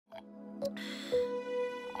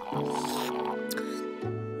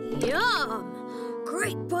Yum!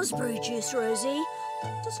 Great buzzberry juice, Rosie.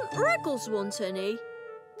 Doesn't Raggles want any?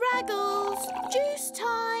 Raggles, juice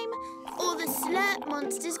time! Or the slurp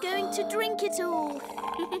monster's going to drink it all.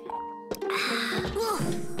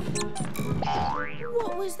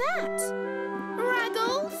 What was that?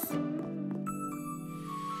 Raggles?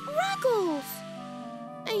 Raggles!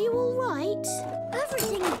 Are you all right?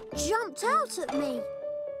 Everything jumped out at me.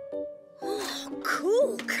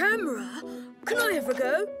 Cool camera. Can I have a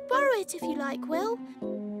go? Borrow it if you like, Will.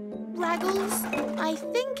 Raggles, I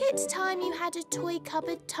think it's time you had a toy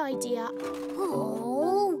cupboard tidy up.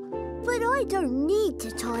 Oh, but I don't need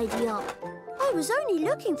to tidy up. I was only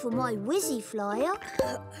looking for my whizzy flyer.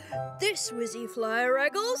 This whizzy flyer,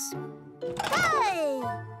 Raggles. Hey!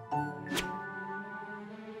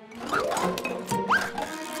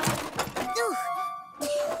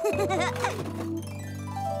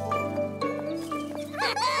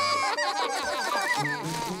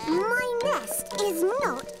 My nest is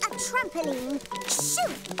not a trampoline.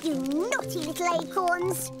 Shoot, you naughty little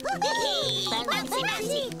acorns!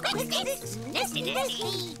 Bouncy, bouncy, nesty,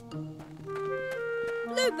 nesty.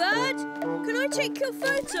 Bluebird, can I take your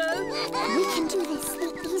photo? We can do this the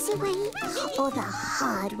easy way or the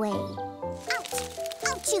hard way. Out!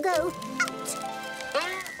 Out you go!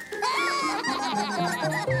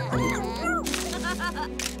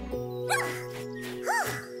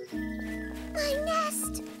 My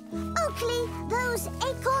nest! Oakley, those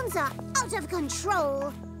acorns are out of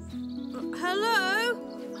control. Hello?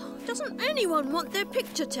 Doesn't anyone want their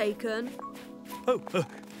picture taken? Oh,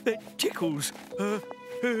 that tickles.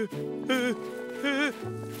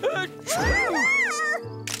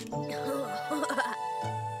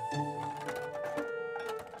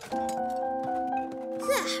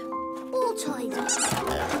 All tidy.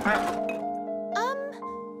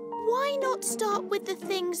 Why not start with the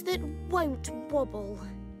things that won't wobble?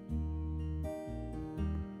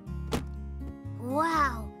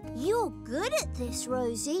 Wow, you're good at this,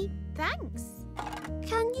 Rosie. Thanks.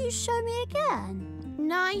 Can you show me again?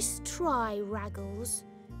 Nice try, Raggles.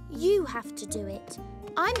 You have to do it.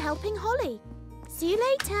 I'm helping Holly. See you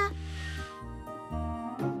later.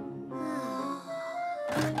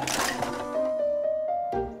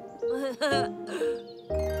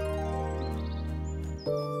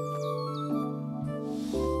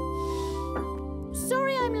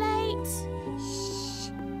 Sorry I'm late. Shh.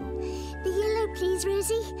 The yellow, please,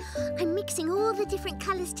 Rosie. I'm mixing all the different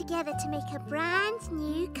colours together to make a brand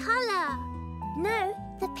new colour. No,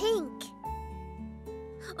 the pink.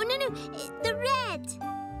 Oh, no, the red.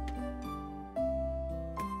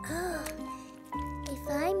 Oh, if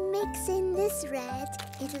I mix in this red,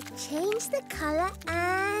 it'll change the colour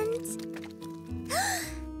and...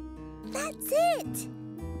 That's it!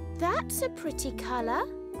 That's a pretty colour.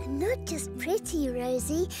 Not just pretty,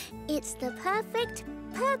 Rosie. It's the perfect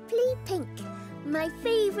purpley pink. My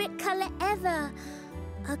favourite colour ever.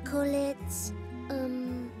 I'll call it...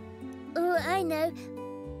 Oh, I know.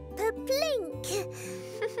 Purplink.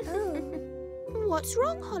 Oh. What's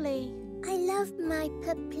wrong, Holly? I love my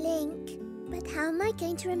purplink. But how am I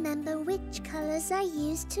going to remember which colours I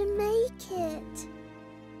used to make it?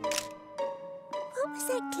 What was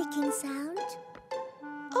that clicking sound?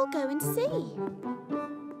 I'll go and see.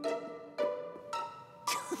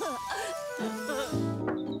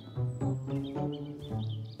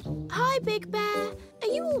 Hi, Big Bear. Are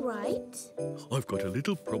you all right? I've got a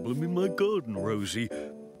little problem in my garden, Rosie.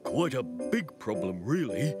 Quite a big problem,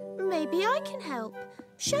 really. Maybe I can help.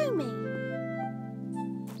 Show me.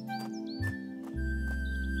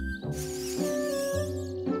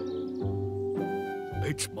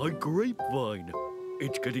 It's my grapevine.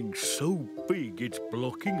 It's getting so big it's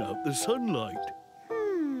blocking out the sunlight.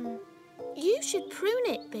 You should prune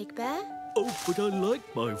it, Big Bear. Oh, but I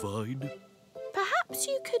like my vine. Perhaps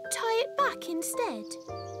you could tie it back instead.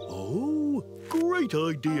 Oh, great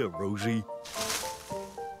idea, Rosie.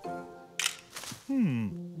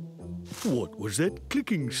 What was that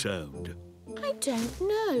clicking sound? I don't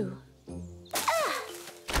know.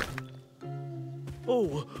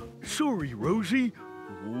 Oh, sorry, Rosie.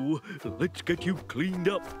 Oh, let's get you cleaned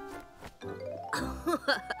up.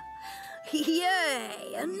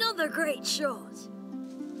 Yay! Another great shot.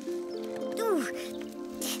 Ooh.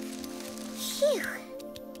 Phew.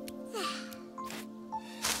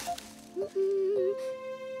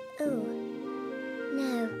 Oh,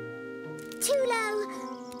 no. Too low.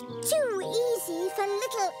 Too easy for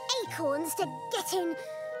little acorns to get in.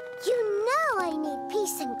 You know I need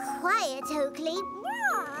peace and quiet, Oakley.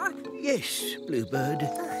 Yes, Bluebird.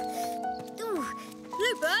 Ooh.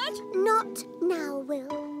 Bluebird? Not now,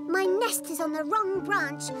 Will. My nest is on the wrong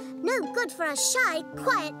branch. No good for a shy,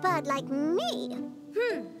 quiet bird like me.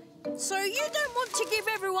 So you don't want to give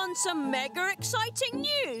everyone some mega exciting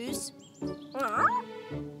news?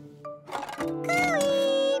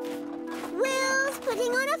 Cooey! Will's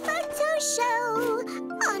putting on a photo show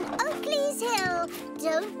on Oakley's Hill.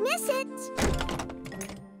 Don't miss it.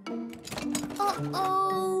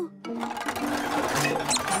 Uh-oh.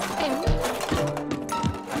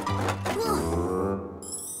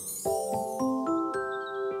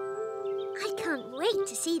 I can't wait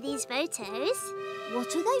to see these photos.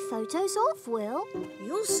 What are they photos of, Will?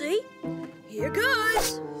 You'll see. Here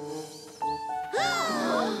goes.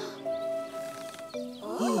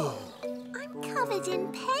 I'm covered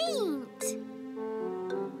in paint.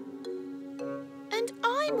 And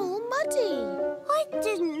I'm all muddy. I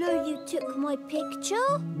didn't know you took my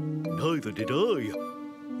picture. Neither did I.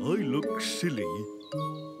 I look silly.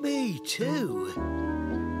 Me too.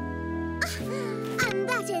 And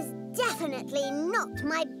that is definitely not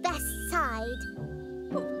my best side.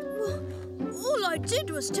 All I did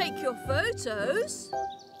was take your photos.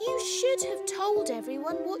 You should have told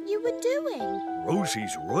everyone what you were doing.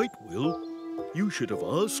 Rosie's right, Will. You should have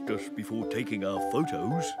asked us before taking our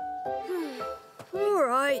photos. All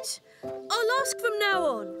right. I'll ask from now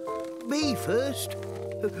on. Me first.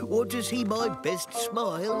 Want to see my best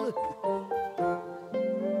smile?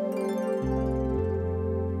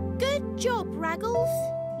 Good job, Raggles.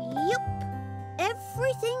 Yup.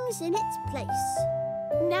 Everything's in its place.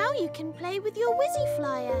 Now you can play with your Whizzy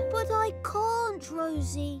flyer. But I can't,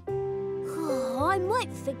 Rosie. I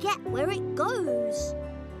might forget where it goes.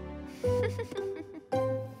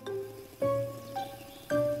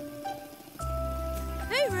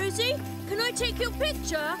 Hey, Rosie, can I take your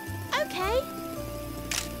picture? Okay.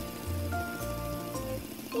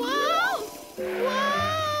 Wow!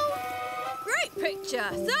 Wow! Great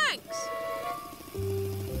picture, thanks.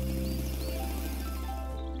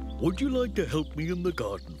 Would you like to help me in the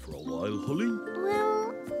garden for a while, Holly?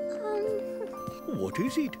 Well, What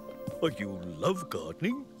is it? You love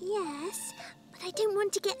gardening? yes, but I don't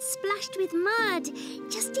want to get splashed with mud,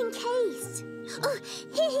 just in case. Oh,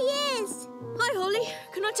 here he is. Hi, Holly.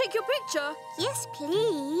 Can I take your picture? Yes,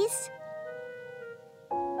 please.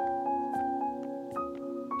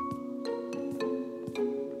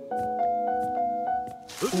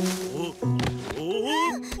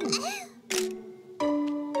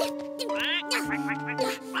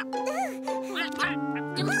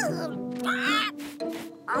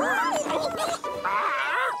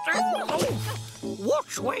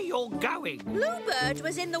 Watch where you're going. Bluebird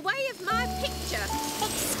was in the way of my picture.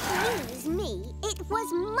 Excuse me, it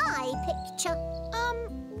was my picture.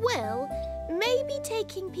 Will, maybe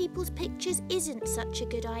taking people's pictures isn't such a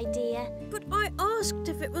good idea. But I asked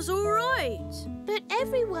if it was all right. But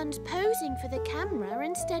everyone's posing for the camera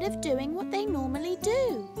instead of doing what they normally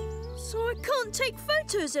do. So I can't take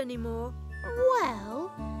photos anymore.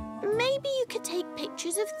 Well, maybe you could take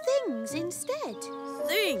pictures of things instead.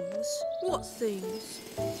 Things? What things?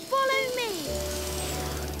 Follow me.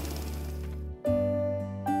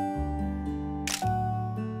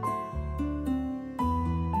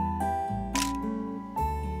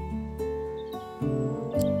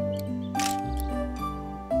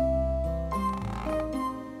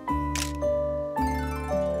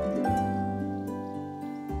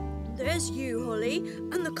 There's you, Holly,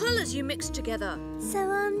 and the colours you mixed together. So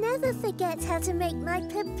I'll never forget how to make my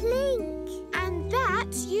plink. And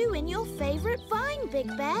that's you in your favourite vine, Big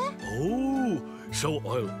Bear. Oh, so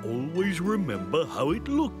I'll always remember how it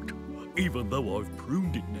looked, even though I've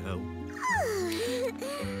pruned it now.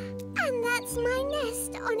 And that's my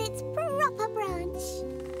nest on its proper branch.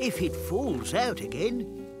 If it falls out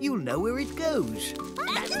again, you'll know where it goes.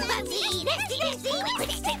 Nesty,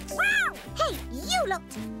 inquisitive. Hey, you lot!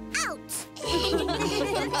 Out!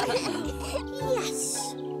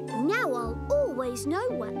 Yes. Now I'll always know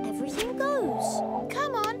where everything goes.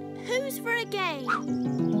 Come on, who's for a game?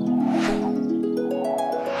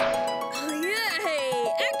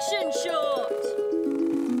 Yay! Action shot!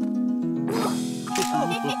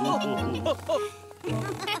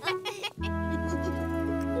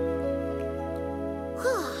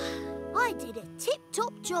 I did a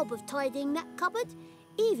tip-top job of tidying that cupboard,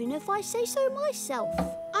 even if I say so myself.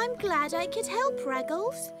 I'm glad I could help,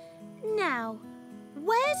 Raggles. Now,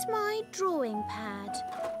 where's my drawing pad?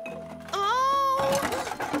 Oh!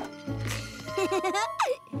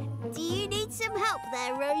 Do you need some help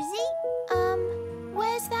there, Rosie?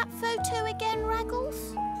 Where's that photo again,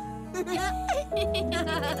 Raggles?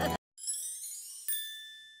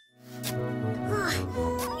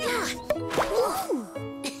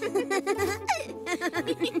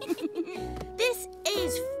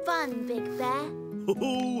 done, Big Bear.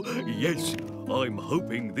 Oh, yes. I'm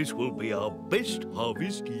hoping this will be our best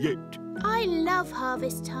harvest yet. I love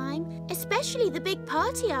harvest time, especially the big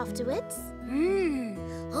party afterwards.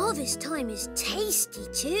 Harvest time is tasty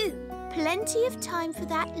too. Plenty of time for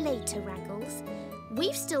that later, Raggles.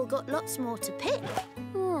 We've still got lots more to pick.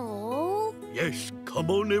 Oh. Yes, come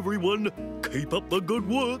on, everyone. Keep up the good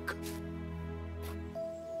work.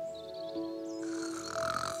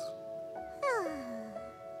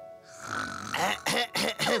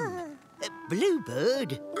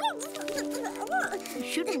 Bluebird,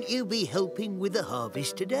 shouldn't you be helping with the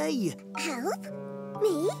harvest today? Help?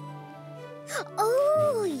 Me?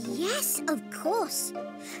 Oh, yes, of course.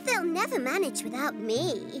 They'll never manage without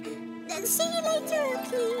me. See you later,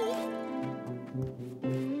 Oakley.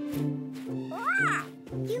 Ah,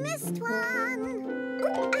 you missed one.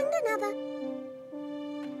 Oh, and another.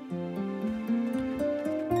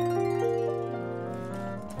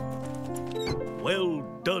 Well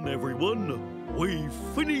done, everyone. We've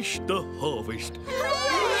finished the harvest.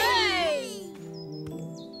 Hooray!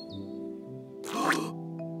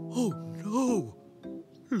 Oh, no.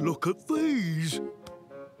 Look at these.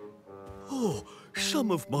 Oh,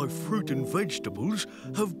 some of my fruit and vegetables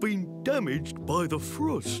have been damaged by the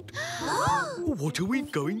frost. What are we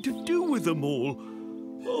going to do with them all?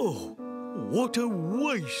 Oh, what a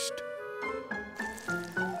waste.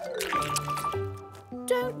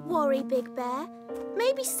 Don't worry, Big Bear.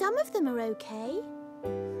 Maybe some of them are okay.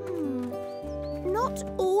 Not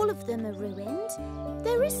all of them are ruined.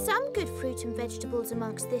 There is some good fruit and vegetables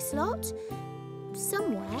amongst this lot.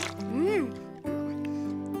 Somewhere.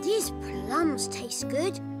 These plums taste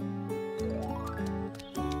good.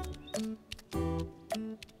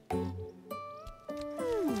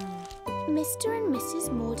 Mr. and Mrs.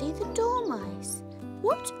 Maudie the Dormice.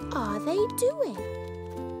 What are they doing?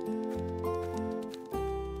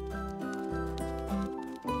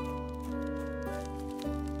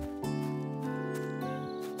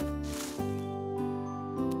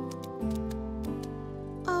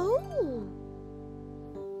 Oh.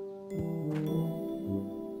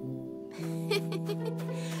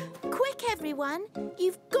 Quick, everyone.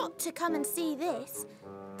 You've got to come and see this.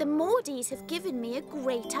 The Maudies have given me a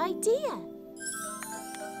great idea.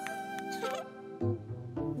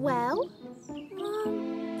 Well?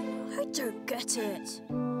 I don't get it.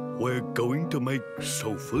 We're going to make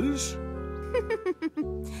sofas?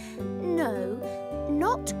 No,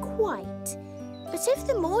 not quite. But if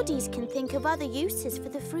the Maudies can think of other uses for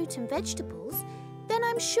the fruit and vegetables, then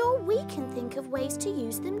I'm sure we can think of ways to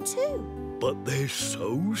use them too. But they're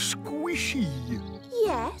so squishy.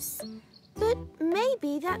 Yes, but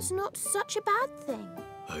maybe that's not such a bad thing.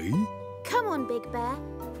 Eh? Come on, Big Bear.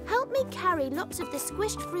 Help me carry lots of the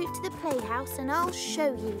squished fruit to the playhouse and I'll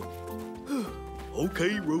show you.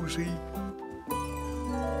 OK, Rosie.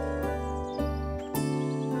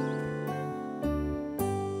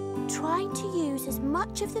 Try to use as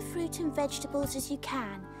much of the fruit and vegetables as you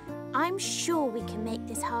can. I'm sure we can make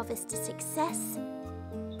this harvest a success.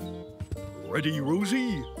 Ready,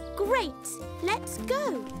 Rosie? Great! Let's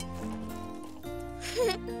go!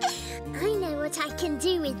 I know what I can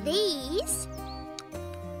do with these.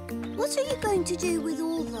 What are you going to do with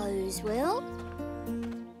all those, Will?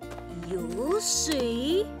 You'll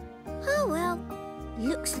see. Oh, well,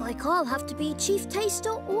 looks like I'll have to be chief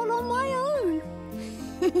taster all on my own.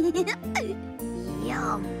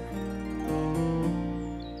 Yum.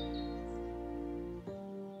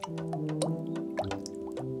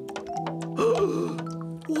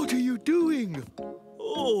 What are you doing?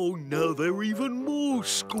 Oh, now they're even more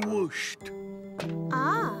squashed.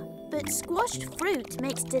 Ah, but squashed fruit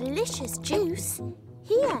makes delicious juice.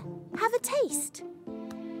 Here, have a taste.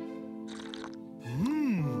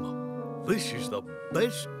 This is the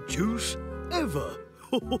best juice ever.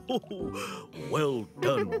 Well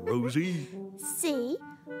done, Rosie. See?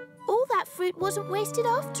 All that fruit wasn't wasted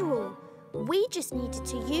after all. We just needed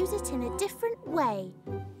to use it in a different way.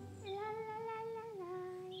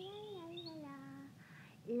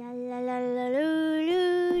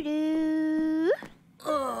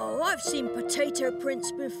 Oh, I've seen potato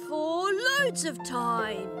prints before, loads of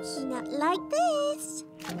times. Not like this.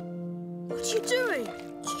 What are you doing?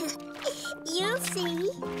 You'll see.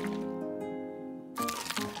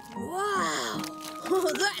 Wow,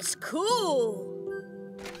 oh, that's cool.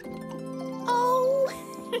 Oh!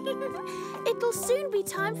 It'll soon be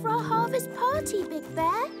time for our harvest party, Big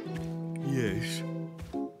Bear. Yes.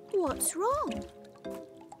 What's wrong?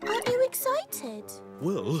 Aren't you excited?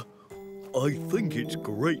 Well, I think it's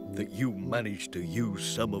great that you managed to use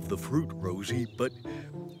some of the fruit, Rosie, but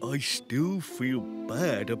I still feel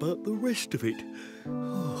bad about the rest of it.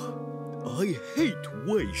 I hate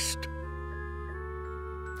waste.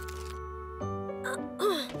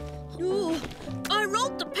 I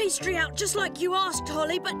rolled the pastry out just like you asked,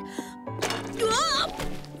 Holly, but...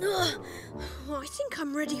 I think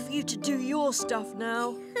I'm ready for you to do your stuff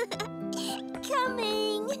now.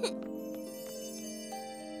 Coming!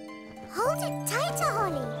 Hold it tighter,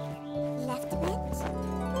 Holly. Left a bit,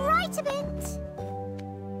 right a bit.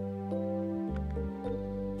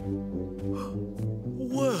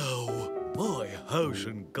 Wow! My house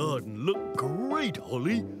and garden look great,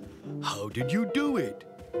 Holly. How did you do it?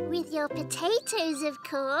 With your potatoes, of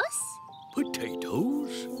course.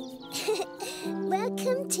 Potatoes?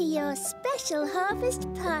 Welcome to your special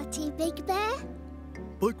harvest party, Big Bear.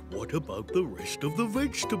 But what about the rest of the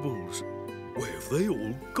vegetables? Where have they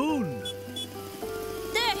all gone?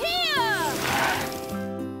 They're here!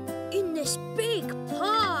 In this big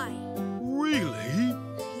pie. Really?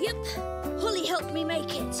 Yep. Holly helped me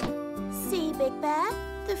make it. See, Big Bear?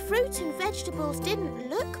 The fruit and vegetables didn't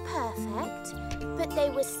look perfect, but they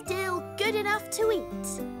were still good enough to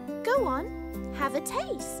eat. Go on, have a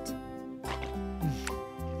taste.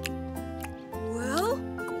 Well?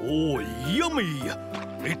 Oh, yummy!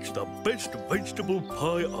 It's the best vegetable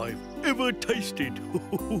pie I've ever tasted.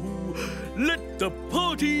 Let the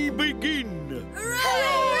party begin!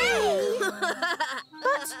 Hooray!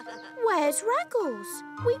 But where's Raggles?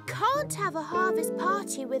 We can't have a harvest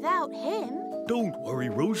party without him. Don't worry,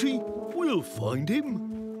 Rosie. We'll find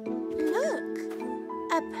him. Look,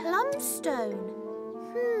 a plum stone.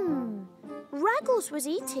 Raggles was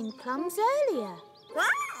eating plums earlier.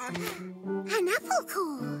 An apple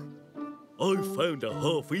core. I found a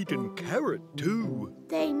half-eaten carrot, too.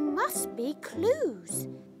 They must be clues.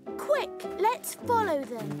 Quick, let's follow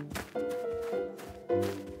them.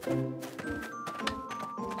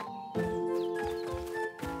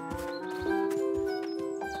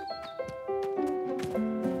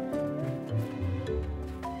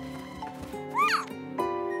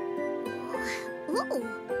 Oh,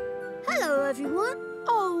 hello, everyone.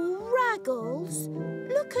 Oh, Raggles,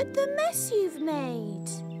 look at the mess you've made.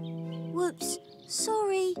 Whoops,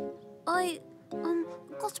 sorry. I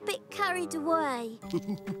got a bit carried away.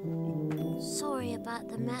 Sorry about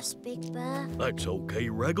the mess, Big Bear. That's okay,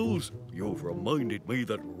 Raggles. You've reminded me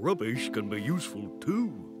that rubbish can be useful,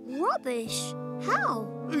 too. Rubbish? How?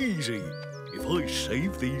 Easy. If I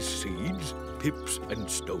save these seeds, pips and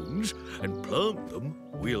stones and plant them,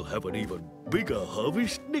 we'll have an even bigger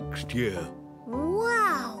harvest next year.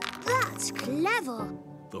 Wow, that's clever.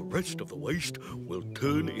 The rest of the waste will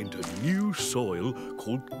turn into new soil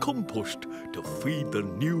called compost to feed the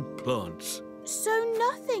new plants. So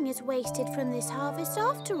nothing is wasted from this harvest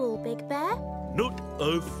after all, Big Bear? Not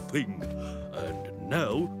a thing. And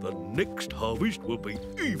now the next harvest will be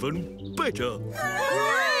even better.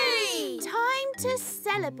 Hooray! Time to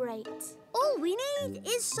celebrate. All we need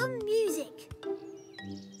is some music.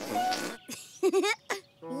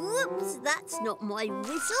 Whoops, that's not my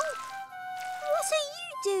whistle. What are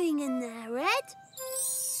you doing in there, Ed?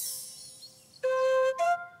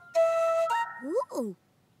 Ooh.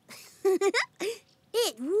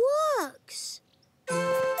 It works.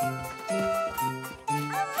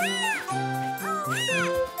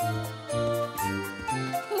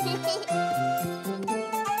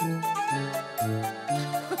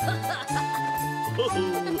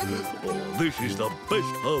 Oh, this is the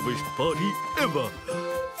best harvest party ever.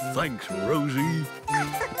 Thanks, Rosie.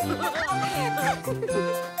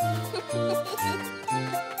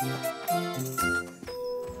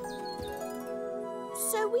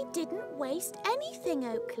 So we didn't waste anything,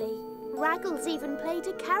 Oakley. Raggles even played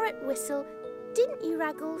a carrot whistle. Didn't you,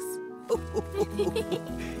 Raggles?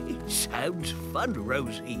 It sounds fun,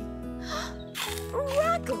 Rosie.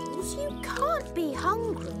 Raggles, you can't be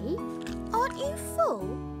hungry. Aren't you full?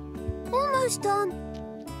 Almost done.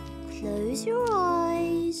 Close your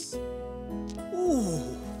eyes. Ooh.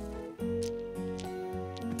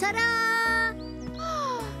 Ta-da!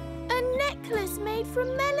 A necklace made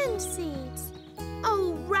from melon seeds.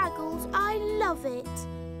 Oh, Raggles, I love it.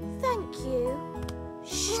 Thank you.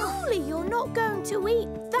 Surely you're not going to eat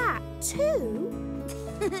that too?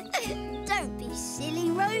 Don't be silly,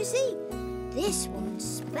 Rosie. This one's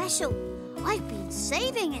special. I've been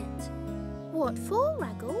saving it. What for,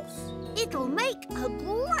 Raggles? It'll make a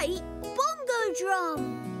great bongo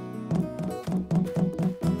drum.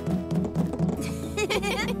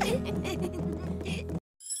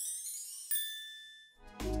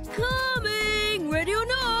 Coming! Ready or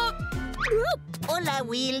not? Hola,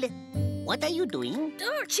 Will. What are you doing?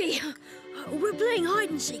 Archie, we're playing hide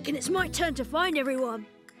and seek and it's my turn to find everyone.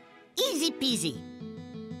 Easy peasy.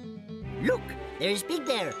 Look, there's Big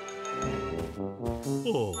Bear.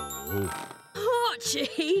 Oh.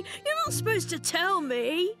 Archie, you're not supposed to tell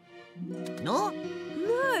me. No?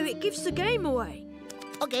 No, it gives the game away.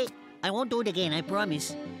 Okay, I won't do it again, I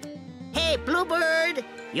promise. Hey, Bluebird!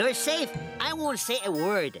 You're safe. I won't say a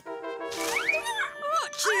word.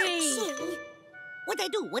 Archie! What'd I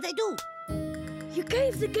do? What'd I do? You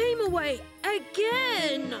gave the game away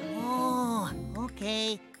again. Oh,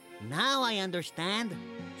 okay. Now I understand.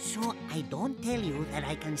 So I don't tell you that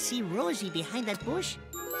I can see Rosie behind that bush?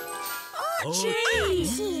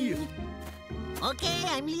 Archie! Okay,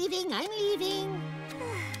 I'm leaving. I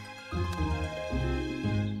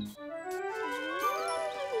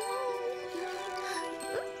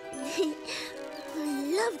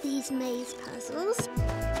love these maze puzzles.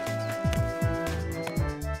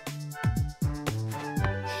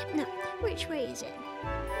 No, which way is it?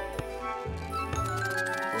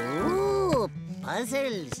 Ooh,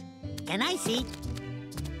 puzzles. Can I see?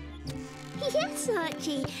 Yes,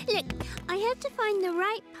 Archie. Look, I have to find the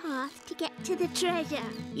right path to get to the treasure.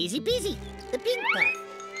 Easy peasy. The pink path.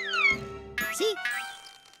 See?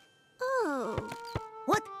 Oh,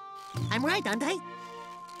 What? I'm right, aren't I?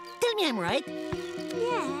 Tell me I'm right.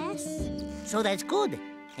 yes. So that's good.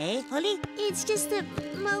 Eh, Holly? It's just that,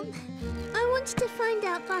 well, I wanted to find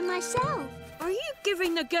out by myself. Are you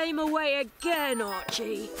giving the game away again,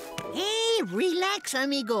 Archie? Hey, relax,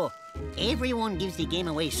 amigo. Everyone gives the game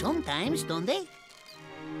away sometimes, don't they?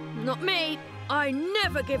 Not me. I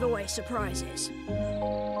never give away surprises.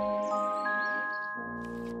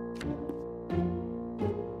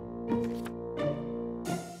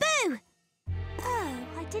 Boo! Oh,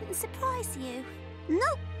 I didn't surprise you.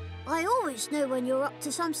 Nope. I always know when you're up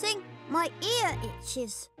to something. My ear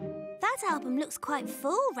itches. That album looks quite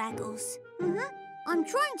full, Raggles. I'm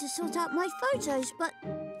trying to sort out my photos, but...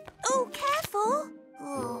 Oh, careful!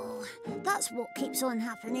 Oh, that's what keeps on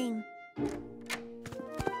happening.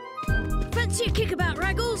 Fancy a kickabout,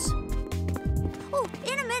 Raggles? Oh,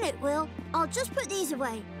 in a minute, Will. I'll just put these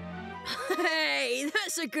away. Hey,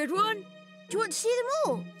 that's a good one. Do you want to see them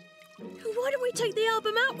all? Why don't we take the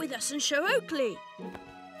album out with us and show Oakley?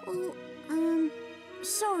 Oh,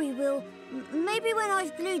 sorry, Will. Maybe when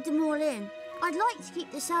I've glued them all in. I'd like to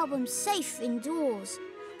keep this album safe indoors.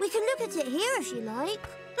 We can look at it here if you like.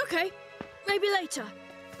 Okay, maybe later.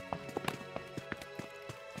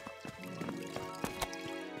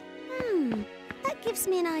 That gives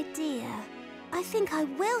me an idea. I think I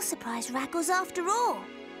will surprise Raggles after all.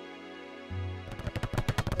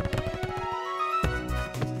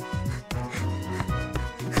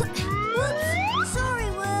 Whoops! Sorry,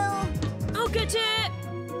 Will. I'll get it.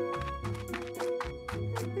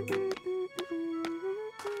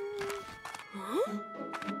 Huh?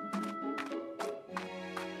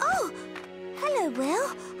 Oh, hello,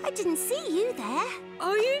 Will. I didn't see you there.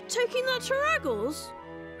 Are you taking that to Raggles?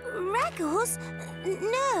 Raggles?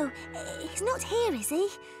 No, he's not here, is he?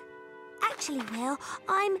 Actually, Will,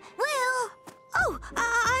 I'm... Will! Oh,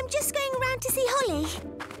 I'm just going around to see Holly.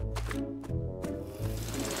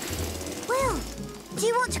 Will, do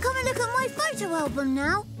you want to come and look at my photo album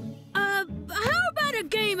now? How about a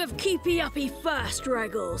game of keepy-uppy first,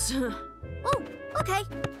 Raggles? Oh, okay.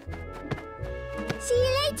 See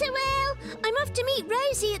you later, Will. I'm off to meet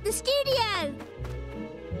Rosie at the studio.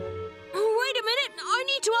 Oh, wait a minute. I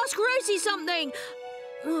need to ask Rosie something.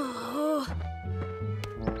 Oh.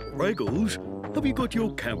 Raggles, have you got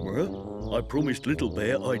your camera? I promised Little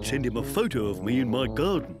Bear I'd send him a photo of me in my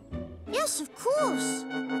garden. Yes, of course.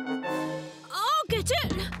 I'll get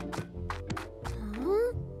it.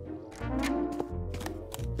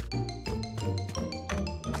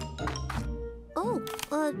 Oh,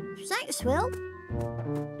 thanks, Will.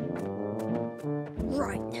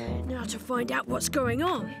 Right, now to find out what's going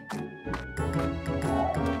on.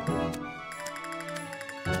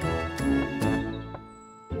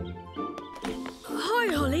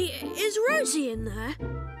 Hi, Holly. Is Rosie in there?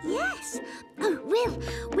 Yes. Oh, Will,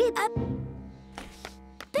 we're a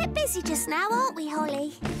bit busy just now, aren't we,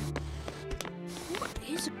 Holly? What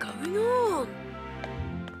is going on?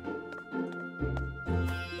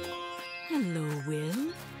 Hello,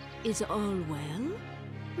 Will. Is all well?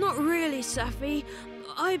 Not really, Safi.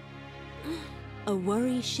 A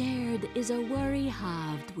worry shared is a worry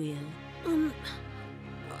halved, Will.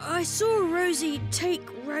 I saw Rosie take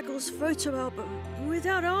Raggles' photo album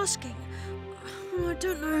without asking. I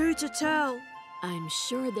don't know who to tell. I'm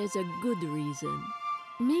sure there's a good reason.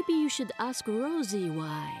 Maybe you should ask Rosie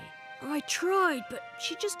why. I tried, but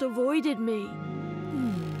she just avoided me.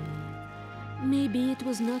 Maybe it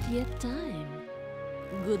was not yet time.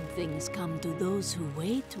 Good things come to those who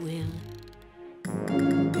wait, Will.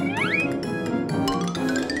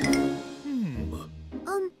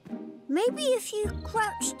 Maybe if you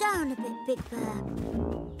crouch down a bit, Big Bear.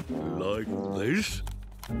 Like this?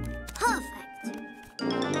 Perfect.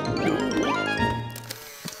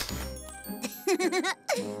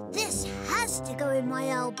 This has to go in my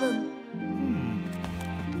album.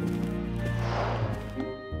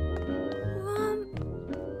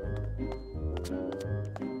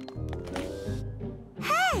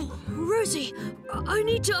 Hey! Rosie, I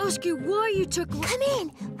need to ask you why you took... Come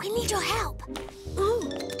in. We need your help. Oh.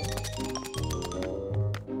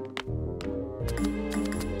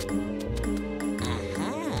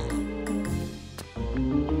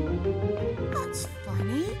 That's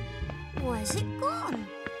funny. Where's it gone?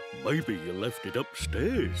 Maybe you left it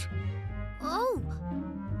upstairs. Oh.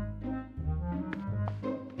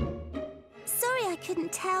 Sorry I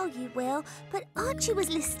couldn't tell you, Will, but Archie was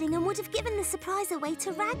listening and would have given the surprise away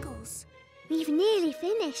to Raggles. We've nearly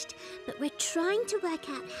finished, but we're trying to work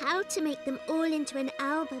out how to make them all into an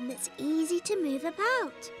album that's easy to move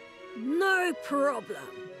about. No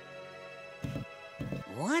problem.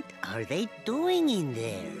 What are they doing in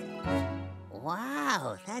there?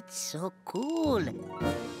 Wow, that's so cool.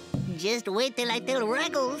 Just wait till I tell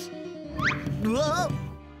Raggles. Whoa!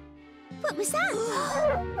 What was that?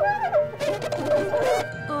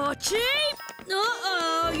 Archie!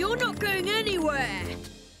 Uh-oh, you're not going anywhere.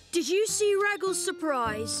 Did you see Raggles'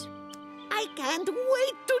 surprise? I can't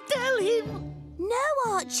wait to tell him.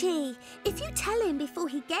 No, Archie. If you tell him before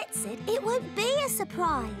he gets it, it won't be a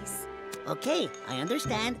surprise. Okay, I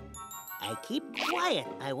understand. I keep quiet.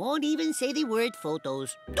 I won't even say the word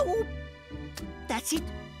photos. Oh, that's it.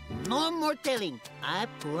 No more telling. I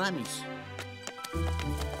promise.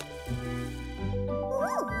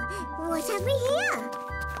 Ooh, what have we here?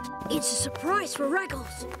 It's a surprise for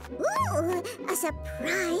Raggles. Ooh, a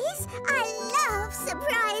surprise? I love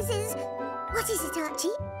surprises. What is it,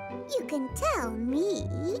 Archie? You can tell me.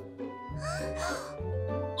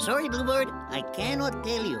 Sorry, Bluebird. I cannot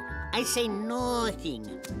tell you. I say nothing.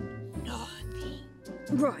 Nothing.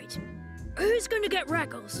 Right. Who's going to get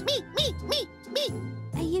Raggles? Me.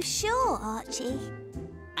 Are you sure, Archie?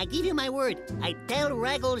 I give you my word. I tell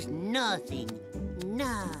Raggles nothing.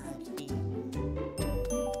 Nothing.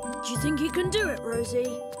 Do you think he can do it,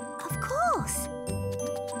 Rosie? Of course.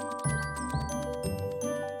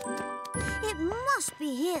 It must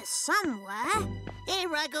be here somewhere. Hey,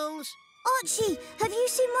 Raggles. Archie, have you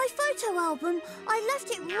seen my photo album? I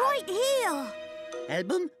left it right here.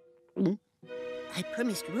 Album? I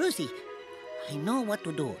promised Rosie. I know what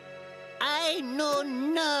to do. I know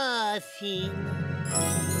nothing.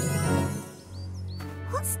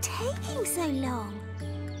 What's taking so long?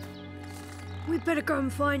 We better go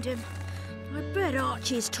and find him. I bet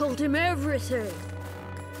Archie's told him everything.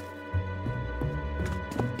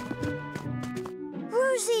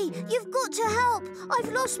 Rosie, you've got to help.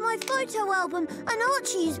 I've lost my photo album and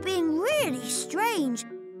Archie is being really strange.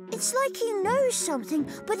 It's like he knows something,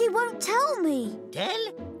 but he won't tell me.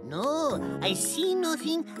 Tell? No, I see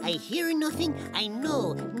nothing, I hear nothing, I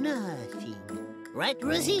know nothing. Right,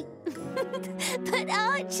 Rosie? But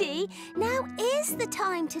Archie, now is the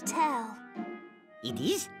time to tell. It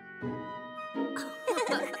is?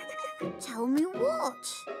 Tell me what?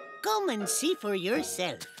 Come and see for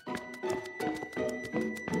yourself.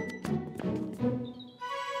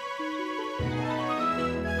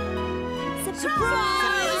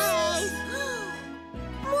 Surprise!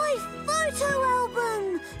 My photo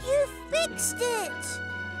album! You fixed it!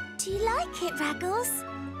 Do you like it, Raggles?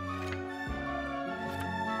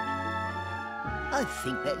 I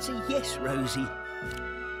think that's a yes, Rosie.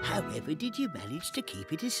 However did you manage to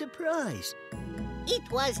keep it a surprise? It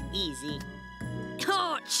was easy.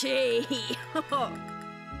 Archie!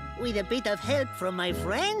 With a bit of help from my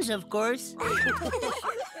friends, of course.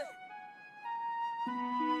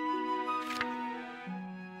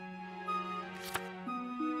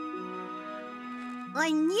 I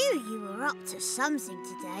knew you were up to something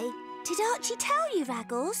today. Did Archie tell you,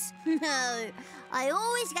 Raggles? No. I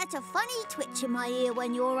always get a funny twitch in my ear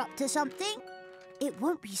when you're up to something. It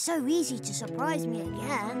won't be so easy to surprise me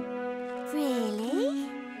again. Really?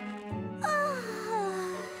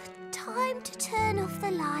 Time to turn off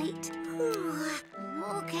the light.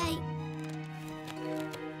 Okay.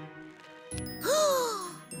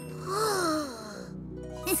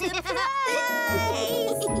 Surprise!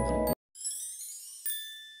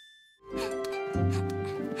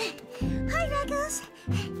 Hi, Raggles.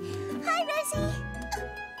 Hi, Rosie.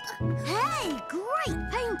 Hey, great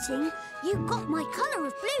painting. You got my colour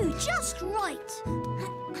of blue just right.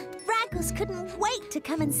 Raggles, Raggles couldn't wait to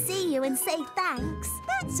come and see you and say thanks.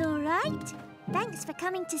 That's all right. Thanks for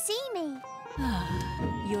coming to see me.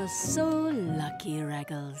 You're so lucky,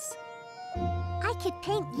 Raggles. I could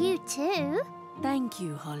paint you too. Thank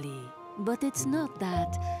you, Holly. But it's not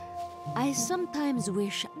that. I sometimes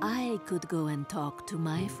wish I could go and talk to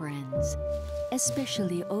my friends,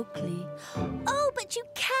 especially Oakley. Oh, but you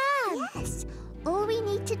can! Yes. All we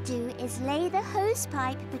need to do is lay the hose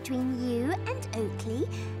pipe between you and Oakley,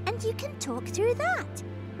 and you can talk through that.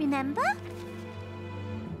 Remember?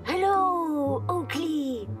 Hello,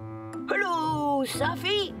 Oakley. Hello,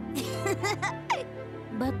 Safi.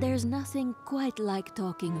 But there's nothing quite like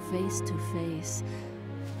talking face to face.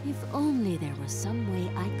 If only there was some way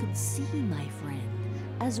I could see my friend,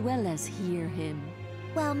 as well as hear him.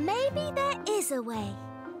 Well, maybe there is a way.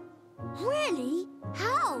 Really?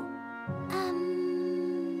 How?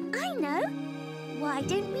 I know. Why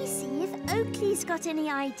don't we see if Oakley's got any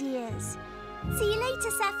ideas? See you later,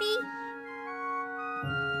 Safi.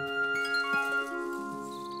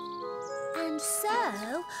 And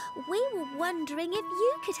so, we were wondering if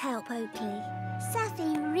you could help Oakley.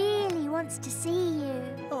 Safi really wants to see you.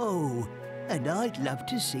 Oh, and I'd love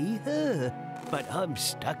to see her, but I'm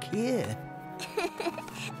stuck here.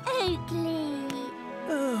 Oakley.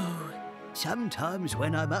 Oh, sometimes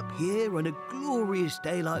when I'm up here on a glorious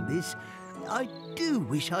day like this, I do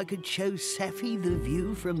wish I could show Safi the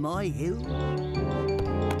view from my hill.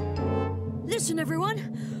 Listen,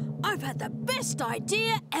 everyone. I've had the best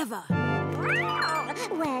idea ever.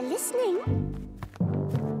 We're listening.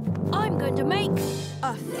 I'm going to make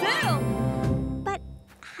a film. But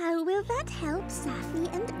how will that help Safi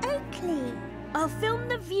and Oakley? I'll film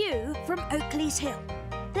the view from Oakley's hill.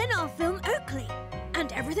 Then I'll film Oakley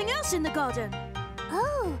and everything else in the garden.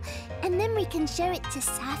 Oh, and then we can show it to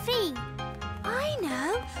Safi. I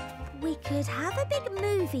know. We could have a big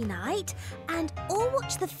movie night and all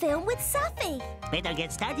watch the film with Safi. Better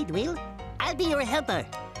get started, Will. I'll be your helper.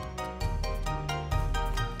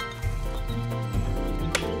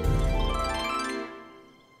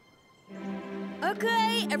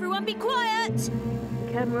 Okay, everyone be quiet.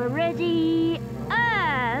 Camera ready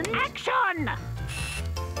and Action!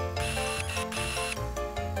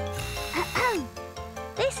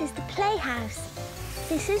 This is the Playhouse.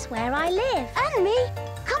 This is where I live. And me.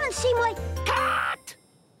 Come and see my... Cut!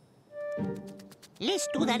 Let's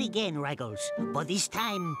do that again, Raggles. But this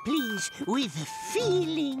time, please, with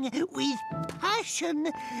feeling, with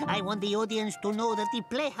passion. I want the audience to know that the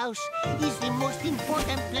Playhouse is the most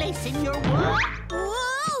important place in your world.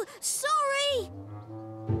 Whoa! Sorry!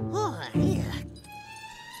 Oh, yeah.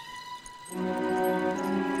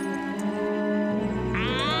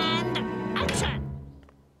 And action!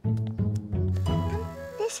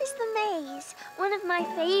 This is the maze, one of my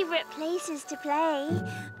favourite places to play.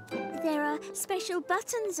 There are special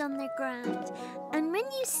buttons on the ground, and when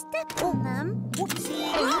you step on them...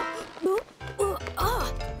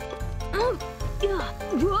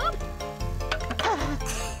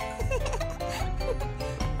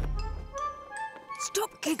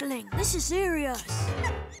 Stop giggling. This is serious.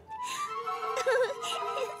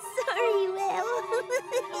 Sorry, Will.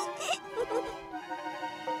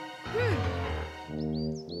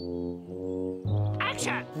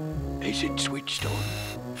 Action! Is it switched on?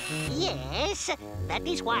 Yes, that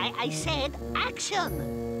is why I said action.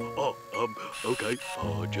 Oh, okay.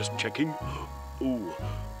 Just checking.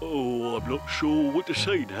 Oh, I'm not sure what to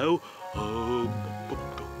say now.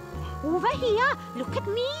 over here. Look at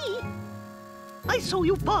me. I saw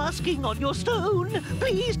you basking on your stone.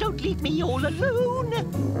 Please don't leave me all alone.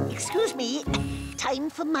 Excuse me. Time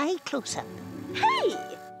for my close-up. Hey!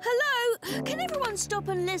 Hello! Can everyone stop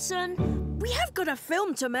and listen? We have got a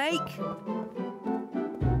film to make.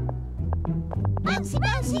 Bouncy,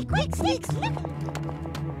 bouncy, quick sticks, look!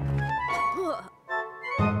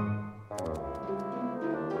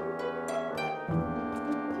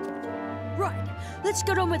 Right, let's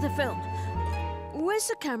get on with the film. Where's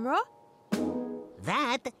the camera?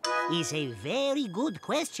 That is a very good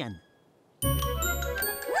question. Whee!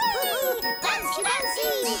 Bouncy, bouncy!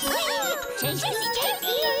 Whee! Chasey,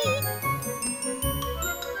 chasey!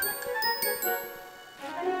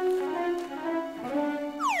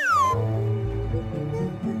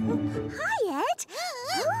 Hi, Ed.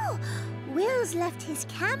 Oh, Will's left his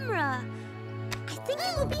camera. I think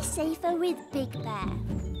it will be safer with Big Bear.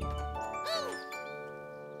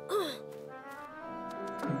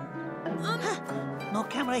 No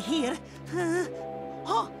camera here.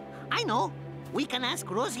 Oh, I know. We can ask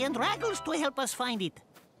Rosie and Raggles to help us find it.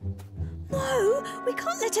 No, we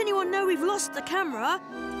can't let anyone know we've lost the camera.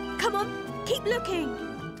 Come on, keep looking.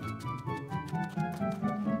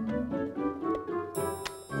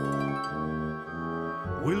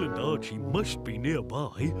 Archie must be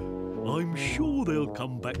nearby. I'm sure they'll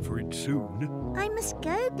come back for it soon. I must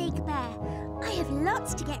go, Big Bear. I have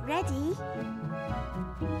lots to get ready.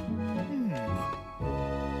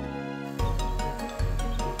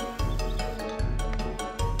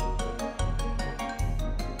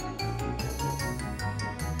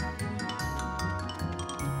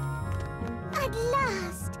 At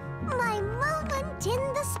last, my moment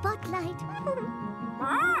in the spotlight.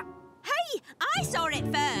 Hey, I saw it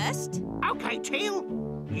first. OK, Teal,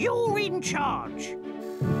 you're in charge.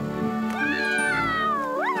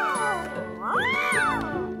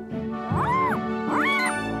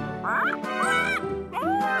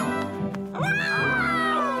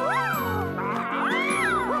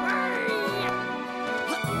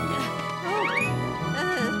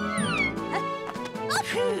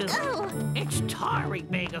 It's tiring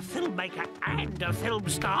being a filmmaker and a film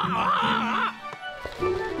star.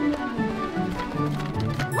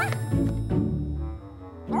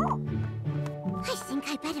 I think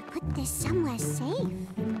I better put this somewhere safe.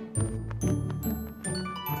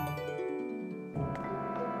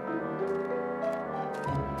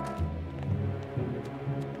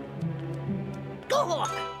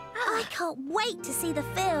 I can't wait to see the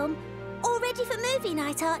film. All ready for movie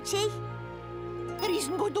night, Archie? There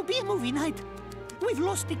isn't going to be a movie night. We've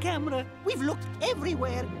lost the camera. We've looked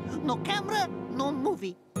everywhere. No camera, no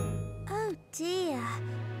movie. Oh, dear.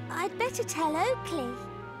 I'd better tell Oakley.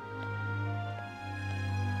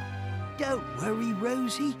 Don't worry,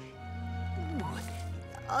 Rosie. Ooh,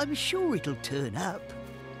 I'm sure it'll turn up.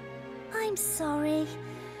 I'm sorry.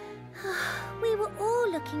 We were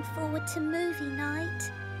all looking forward to movie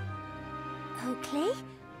night. Oakley,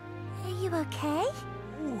 are you okay?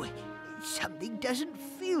 Ooh, something doesn't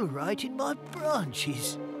feel right in my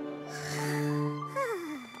branches.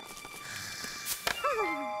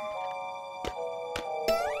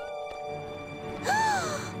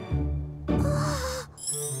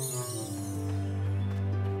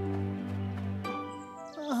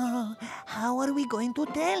 How are we going to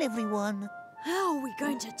tell everyone? How are we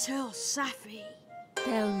going to tell Safi?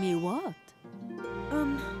 Tell me what?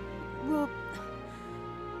 Well,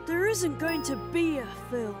 there isn't going to be a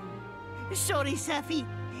film. Sorry, Safi.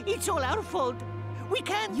 It's all our fault. We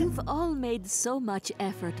can't... You've all made so much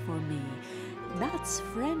effort for me. That's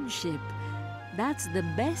friendship. That's the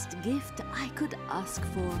best gift I could ask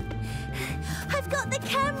for. I've got the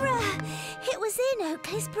camera! It was in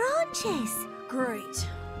Oakley's branches. Great,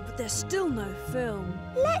 but there's still no film.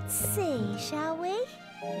 Let's see, shall we?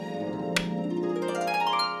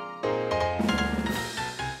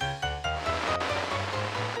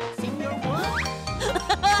 Senior what?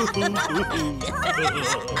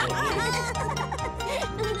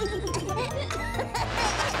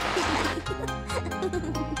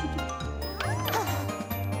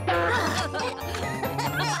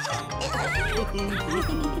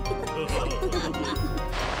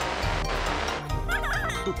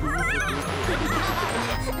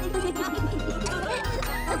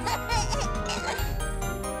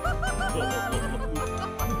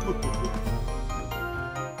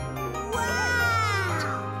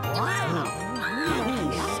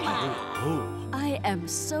 I am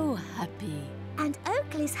so happy. And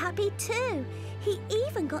Oakley's happy too. He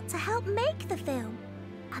even got to help make the film.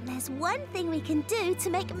 And there's one thing we can do to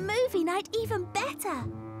make movie night even better.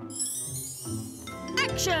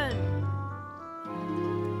 Action!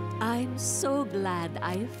 I'm so glad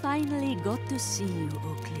I finally got to see you,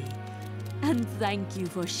 Oakley. And thank you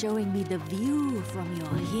for showing me the view from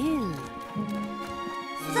your hill.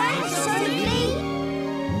 Thanks, Oakley!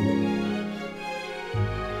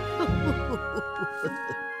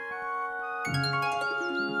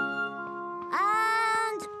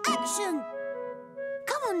 And action!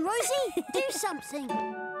 Come on, Rosie, do something.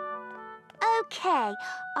 Okay,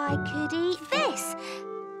 I could eat this.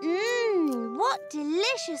 Mmm, what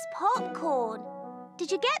delicious popcorn.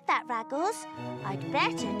 Did you get that, Raggles? I'd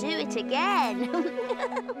better do it again.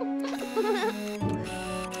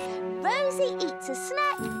 Rosie eats a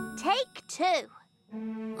snack, take 2.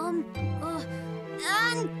 And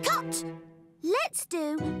cut! Let's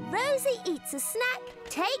do Rosie eats a snack,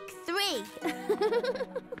 take 3.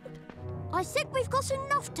 I think we've got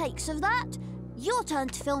enough takes of that. Your turn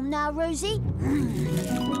to film now, Rosie.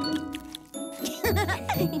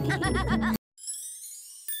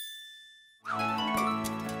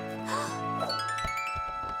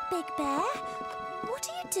 Big Bear, what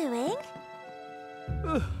are you doing?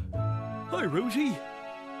 Hi, Rosie.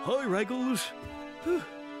 Hi, Raggles.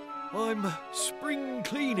 I'm spring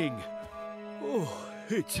cleaning. Oh,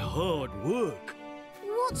 it's hard work.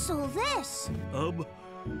 What's all this?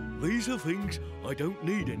 These are things I don't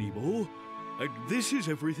need anymore, and this is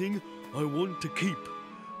everything I want to keep.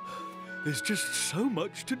 There's just so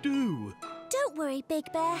much to do. Don't worry,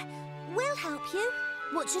 Big Bear. We'll help you.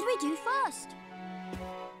 What should we do first?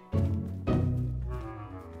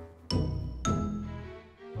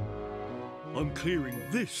 I'm clearing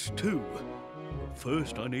this too.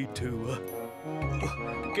 First, I need to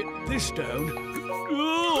get this down.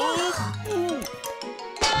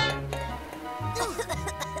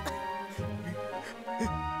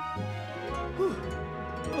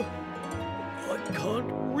 I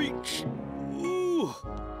can't reach.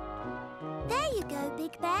 There you go,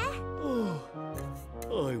 Big Bear. Oh,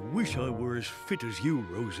 I wish I were as fit as you,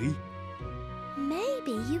 Rosie.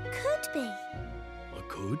 Maybe you could be. I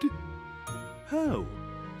could? How?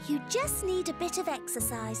 You just need a bit of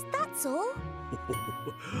exercise, that's all.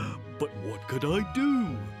 But what could I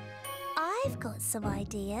do? I've got some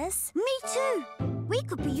ideas. Me too. We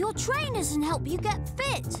could be your trainers and help you get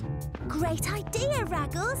fit. Great idea,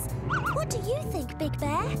 Raggles. What do you think, Big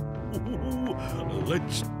Bear?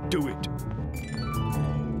 Let's do it.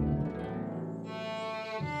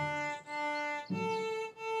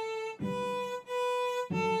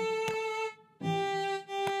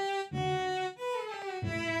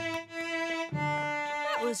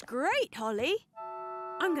 That was great, Holly.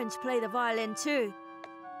 I'm going to play the violin too.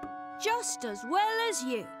 Just as well as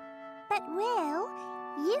you. But, Will,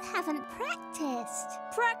 you haven't practiced.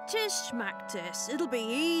 Practice, schmactice. It'll be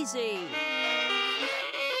easy.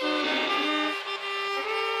 Oh,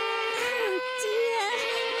 dear.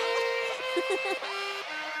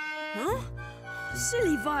 Huh?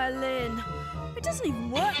 Silly violin. It doesn't even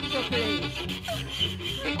work properly.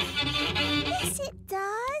 Yes, it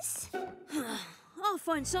does. I'll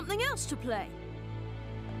find something else to play.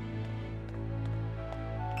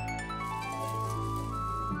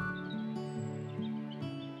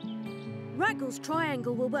 Raggles'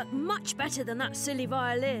 triangle will work much better than that silly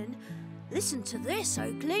violin. Listen to this,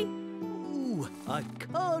 Oakley. Ooh, I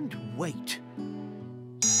can't wait.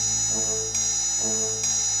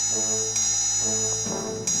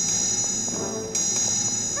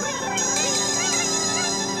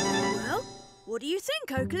 Well, what do you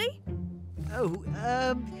think, Oakley? Oh,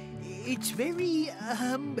 it's very,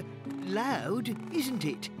 loud, isn't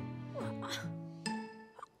it?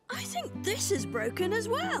 I think this is broken as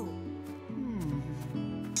well.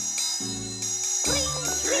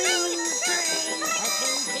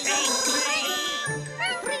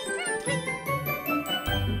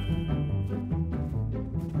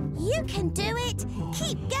 You can do it.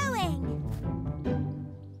 Keep going.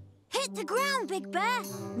 Hit the ground, Big Bear.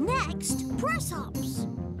 Next, press-ups.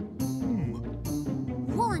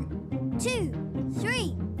 1, 2,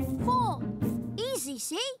 3, 4. Easy,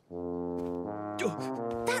 see?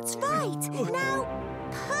 That's right. Now,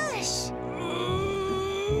 push.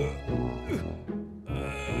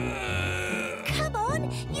 Come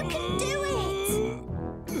on, you can do it.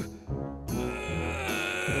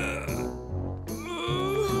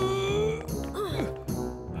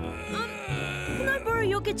 Can I borrow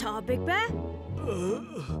your guitar, Big Bear?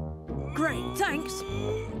 Great, thanks.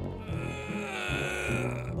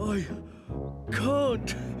 I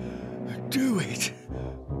can't do it.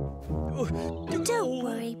 Don't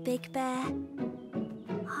worry, Big Bear.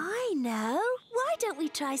 I know. Why don't we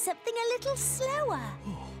try something a little slower?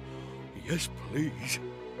 Yes, please.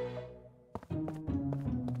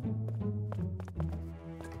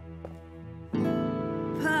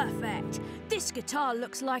 Perfect. This guitar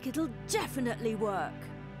looks like it'll definitely work.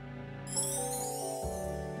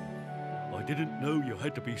 I didn't know you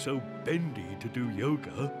had to be so bendy to do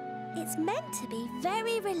yoga. It's meant to be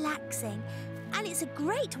very relaxing, and it's a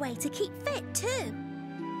great way to keep fit too.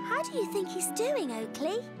 How do you think he's doing,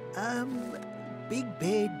 Oakley? Big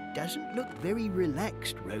Bear doesn't look very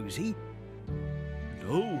relaxed, Rosie.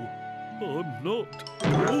 No, I'm not.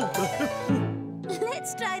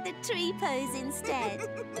 Let's try the tree pose instead.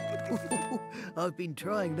 I've been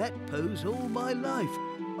trying that pose all my life.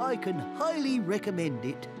 I can highly recommend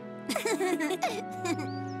it.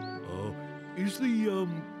 Is the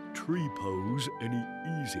tree pose any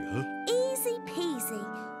easier? Easy peasy.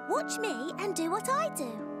 Watch me and do what I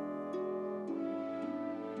do.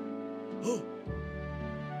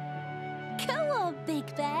 Go on,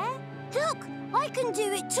 Big Bear. Look, I can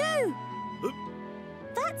do it too.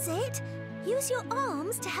 That's it. Use your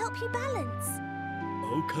arms to help you balance.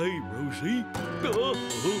 Okay, Rosie.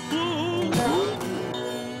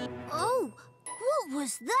 Oh, what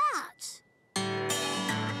was that?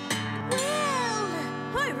 Will!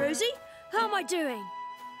 Hi, Rosie. How am I doing?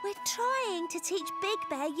 We're trying to teach Big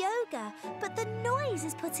Bear yoga, but the noise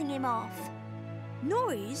is putting him off.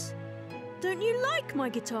 Noise? Don't you like my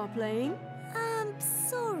guitar playing?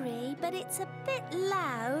 Sorry, but it's a bit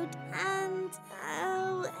loud and,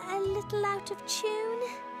 a little out of tune.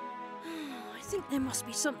 I think there must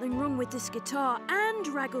be something wrong with this guitar and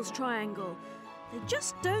Raggles' triangle. They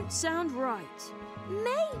just don't sound right.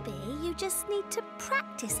 Maybe you just need to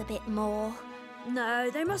practice a bit more. No,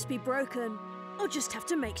 they must be broken. I'll just have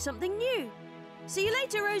to make something new. See you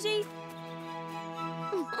later, Rosie.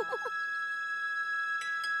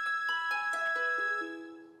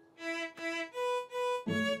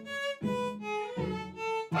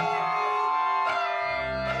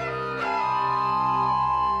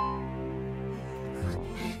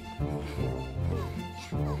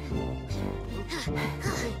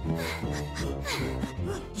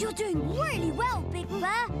 You're doing really well, Big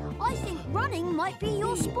Bear. I think running might be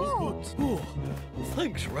your sport. Oh,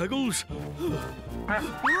 thanks, Raggles.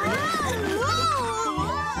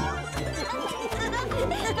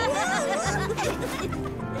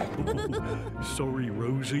 Sorry,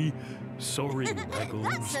 Rosie. Sorry, Raggles.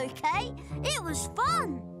 That's okay. It was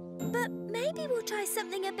fun. But maybe we'll try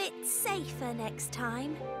something a bit safer next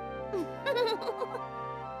time.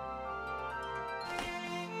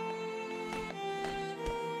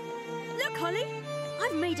 Look, Holly,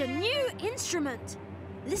 I've made a new instrument.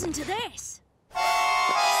 Listen to this.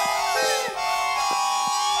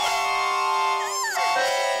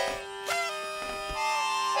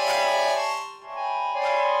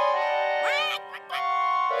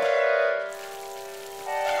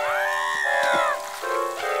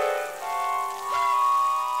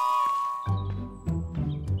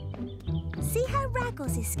 See how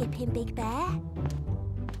Raggles is skipping, Big Bear?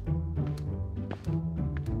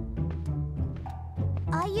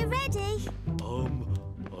 Are you ready?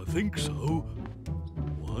 I think so.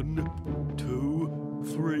 1, 2,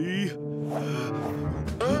 3.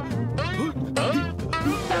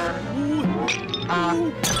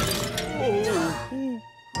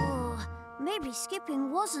 Oh, maybe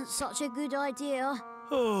skipping wasn't such a good idea.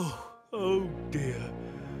 Oh dear.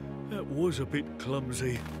 That was a bit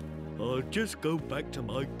clumsy. I'll just go back to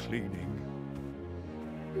my cleaning.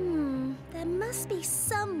 There must be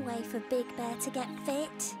some way for Big Bear to get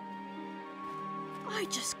fit. I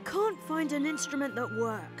just can't find an instrument that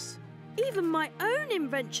works. Even my own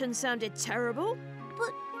invention sounded terrible.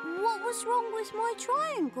 But what was wrong with my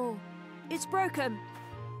triangle? It's broken.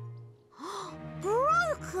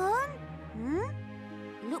 Broken?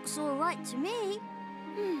 Looks all right to me.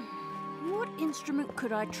 What instrument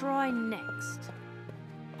could I try next?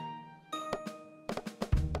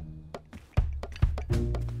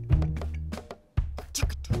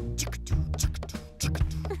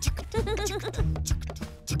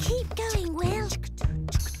 Keep going, Will.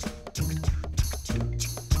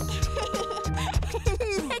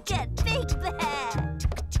 Look at Big Bear.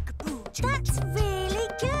 That's really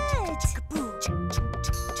good.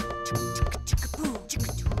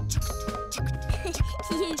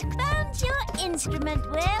 You found your instrument,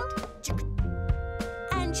 Will.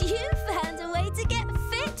 And you found a way to get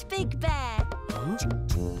fit, Big Bear. Huh?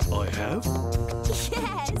 I have?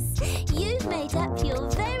 Yes, you've made up your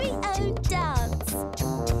very own dance.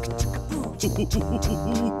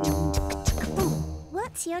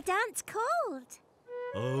 What's your dance called?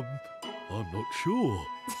 I'm not sure.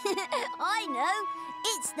 I know.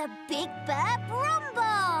 It's the Big Bear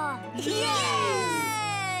Brumba.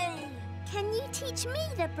 Yay! Can you teach me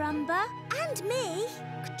the Brumba? And me?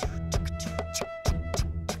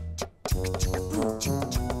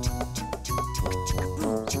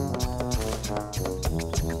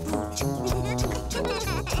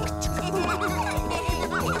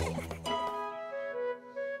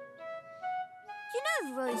 You know,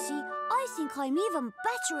 Rosie, I think I'm even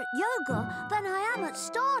better at yoga than I am at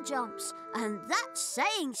star jumps, and that's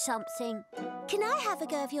saying something. Can I have a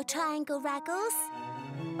go of your triangle, Raggles?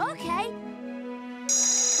 Okay.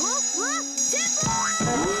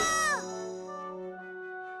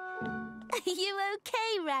 Are you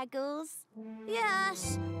okay, Raggles?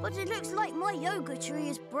 Yes, but it looks like my yoga tree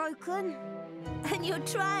is broken. And your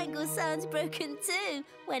triangle sounds broken too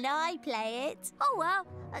when I play it. Oh, well,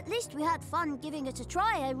 at least we had fun giving it a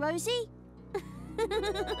try, eh, Rosie?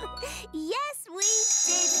 Yes, we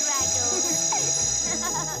did, Raggles.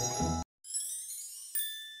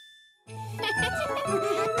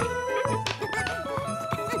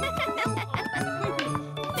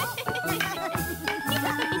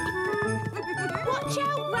 Watch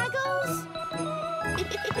out, Raggles!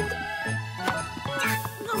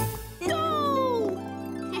 No!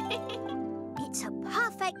 It's a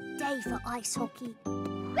perfect day for ice hockey.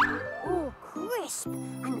 Oh, crisp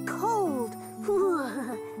and cold.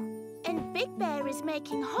 And Big Bear is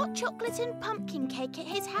making hot chocolate and pumpkin cake at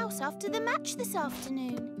his house after the match this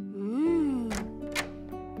afternoon.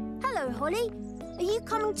 Hello, Holly. Are you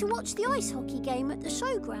coming to watch the ice hockey game at the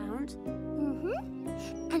showground?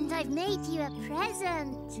 And I've made you a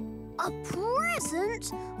present. A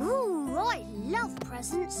present? Ooh, I love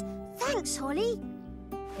presents. Thanks, Holly.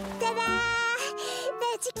 Ta-da!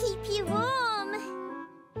 They're to keep you warm.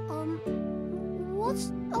 What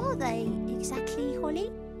are they exactly,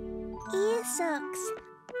 Holly? Ear socks.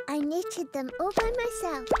 I knitted them all by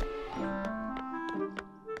myself.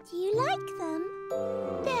 Do you like them?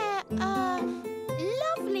 They're,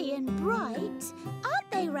 lovely and bright,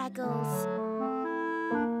 aren't they, Raggles?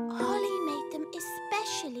 Holly made them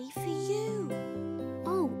especially for you.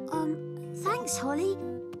 Oh, thanks, Holly.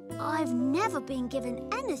 I've never been given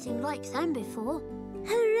anything like them before.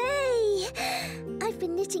 Hooray! I've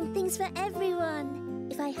been knitting things for everyone.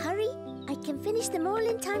 If I hurry, I can finish them all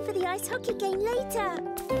in time for the ice hockey game later.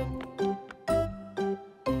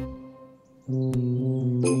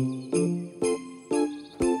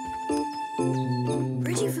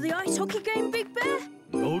 Ready for the ice hockey game, Big Bear?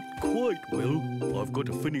 Not quite, Will. I've got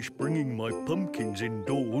to finish bringing my pumpkins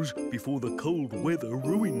indoors before the cold weather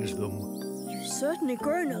ruins them. You've certainly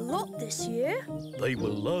grown a lot this year. They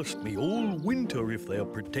will last me all winter if they are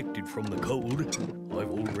protected from the cold.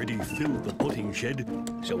 I've already filled the potting shed,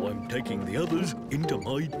 so I'm taking the others into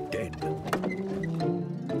my den.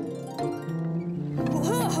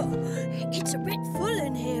 Whoa! It's a bit full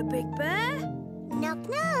in here, Big Bear. Knock,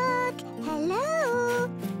 knock. Hello.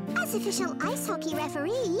 As official ice hockey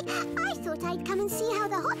referee, I thought I'd come and see how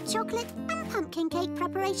the hot chocolate and pumpkin cake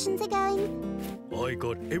preparations are going. I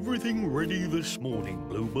got everything ready this morning,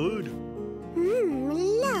 Bluebird.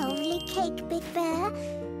 Lovely cake, Big Bear.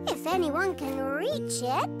 If anyone can reach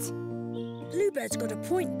it. Bluebird's got a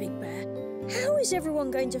point, Big Bear. How is everyone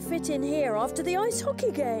going to fit in here after the ice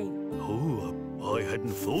hockey game? Oh, I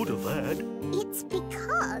hadn't thought of that. It's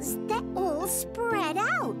because they're all spread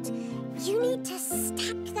out. You need to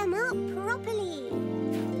stack them up properly.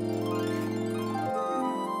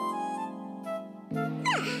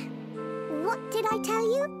 What did I tell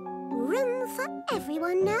you? Room for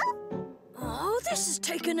everyone now? Oh, this has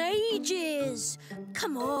taken ages.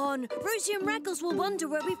 Come on, Rosie and Raggles will wonder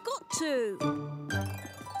where we've got to.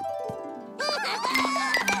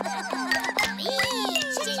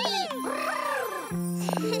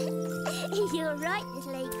 You're right,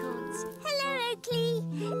 little acorns. Hello, Oakley.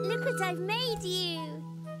 Look what I've made you.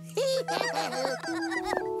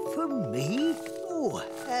 For me? Oh,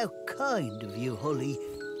 how kind of you, Holly.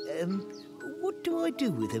 What do I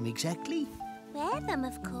do with them exactly? Wear them,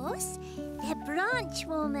 of course. They're branch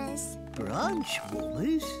warmers. Branch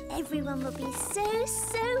warmers? Everyone will be so,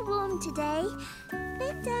 so warm today.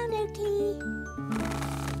 Bend down, Oakley.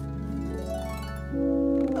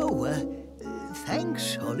 Oh,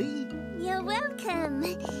 thanks, Holly. You're welcome.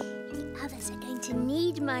 The others are going to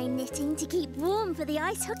need my knitting to keep warm for the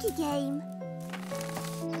ice hockey game.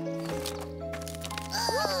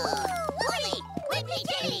 Holly, quickly,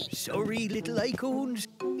 Kitty! Sorry, little acorns.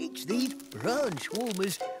 It's these branch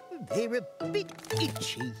warmers. They're a bit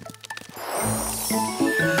itchy.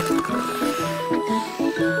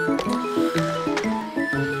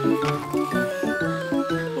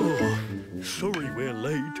 Oh, sorry we're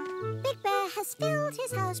late. Big Bear has filled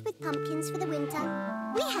his house with pumpkins for the winter.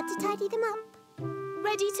 We had to tidy them up.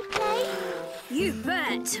 Ready to play? You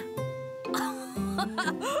bet.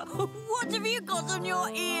 What have you got on your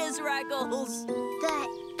ears, Raggles? They're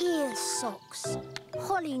ear socks.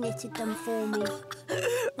 Holly knitted them for me.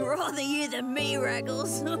 Rather you than me,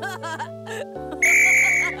 Raggles.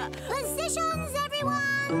 Positions,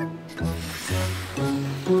 everyone!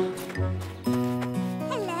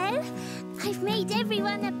 Hello. I've made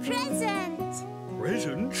everyone a present.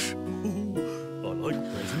 Presents? Oh, I like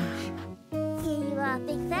presents. Here you are,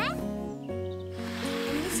 Big Bear.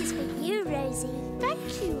 And this is for you, Rosie.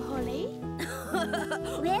 Thank you, Holly.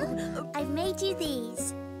 Will, I've made you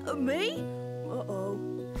these. Me? Uh-oh.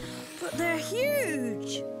 But they're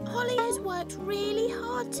huge. Holly has worked really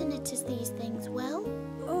hard to knit us these things, Will.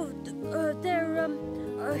 Oh, they're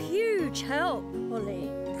a huge help,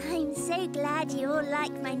 Holly. I'm so glad you all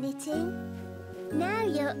like my knitting. Now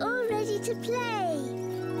you're all ready to play.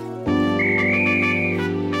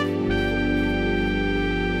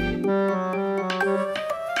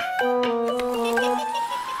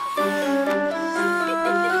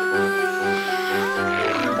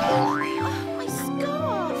 My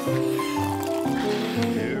scarf!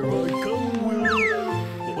 Here I come, Will.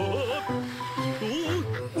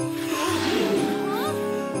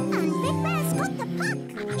 And Big Bear's got the puck.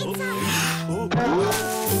 It's up.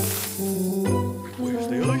 Oh.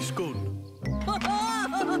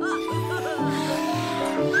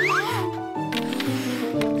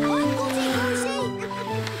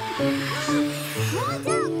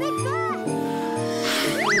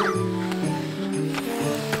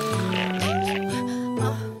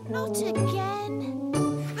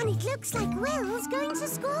 It looks like Will's going to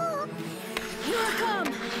score. Here I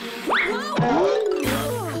come!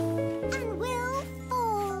 And Will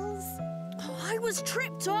falls. Oh, I was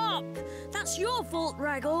tripped up. That's your fault,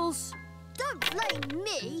 Raggles. Don't blame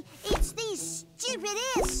me. It's these stupid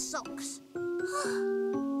ear socks.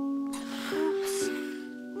 Oops.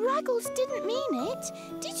 Raggles didn't mean it.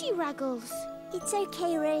 Did you, Raggles? It's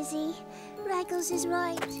okay, Rosie. Raggles is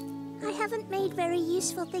right. I haven't made very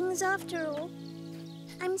useful things after all.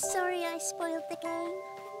 I'm sorry I spoiled the game.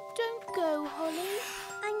 Don't go, Holly.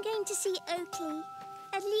 I'm going to see Oakley.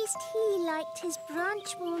 At least he liked his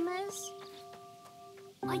branch warmers.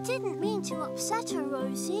 I didn't mean to upset her,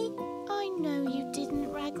 Rosie. I know you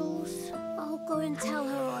didn't, Raggles. I'll go and tell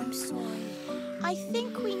her I'm sorry. I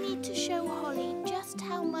think we need to show Holly just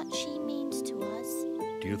how much she means to us.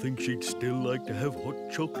 Do you think she'd still like to have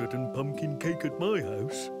hot chocolate and pumpkin cake at my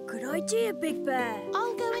house? Good idea, Big Bear.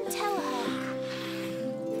 I'll go and tell her.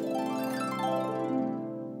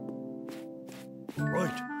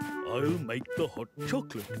 Right, I'll make the hot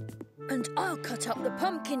chocolate. And I'll cut up the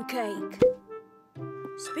pumpkin cake.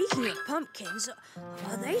 Speaking of pumpkins,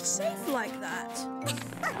 are they safe like that?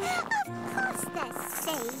 Of course they're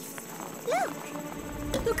safe. Look!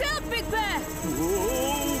 Look out, Big Bear!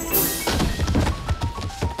 Whoa!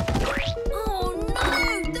 Oh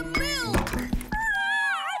no, the milk!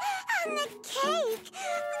 And the cake!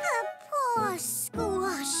 The poor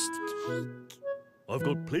squashed cake. I've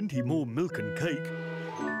got plenty more milk and cake,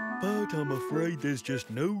 but I'm afraid there's just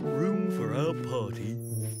no room for our party.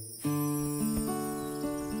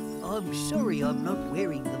 I'm sorry I'm not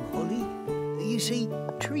wearing them, Holly. You see,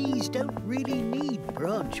 trees don't really need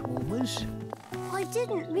branch warmers. I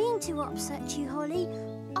didn't mean to upset you, Holly.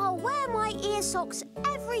 I'll wear my ear socks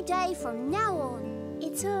every day from now on.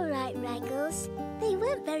 It's all right, Raggles. They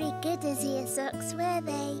weren't very good as ear socks, were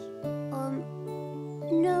they?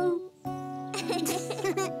 No.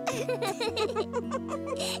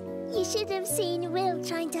 You should have seen Will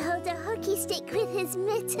trying to hold a hockey stick with his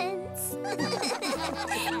mittens.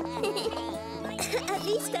 At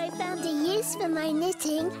least I found a use for my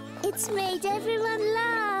knitting. It's made everyone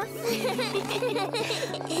laugh.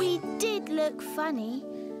 We did look funny.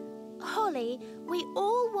 Holly, we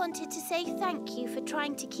all wanted to say thank you for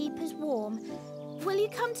trying to keep us warm. Will you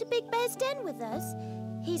come to Big Bear's den with us?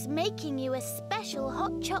 He's making you a special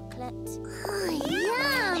hot chocolate.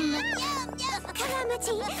 Yum!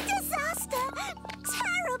 Calamity! Disaster!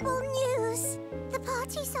 Terrible news! The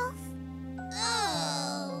party's off.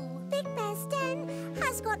 Oh! Big Bear's den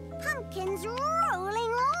has got pumpkins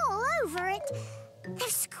rolling all over it.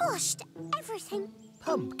 They've squashed everything.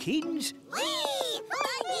 Pumpkins? Whee!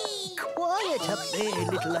 Buggy! Quiet up there,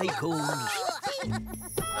 little acorns.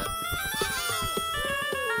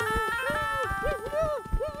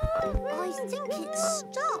 I think it's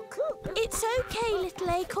stuck. It's okay, little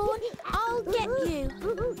acorn. I'll get you.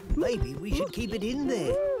 Maybe we should keep it in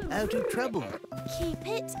there, out of trouble. Keep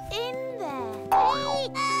it in there.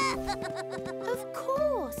 Of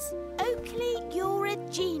course. Oakley, you're a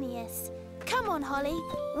genius. Come on, Holly.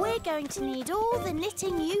 We're going to need all the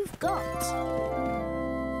knitting you've got.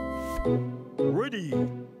 Ready.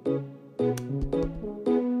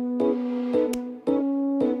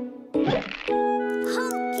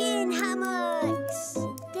 Pumpkin hammocks.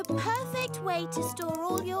 The perfect way to store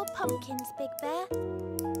all your pumpkins, Big Bear.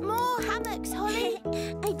 More hammocks, Holly.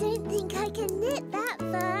 I don't think I can knit that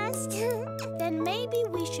fast. Then maybe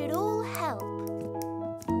we should all help.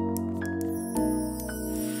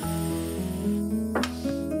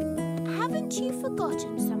 Haven't you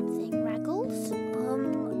forgotten something, Raggles?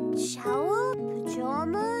 Shower,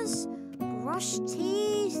 pyjamas, brush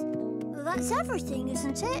teeth. That's everything,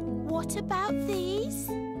 isn't it? What about these?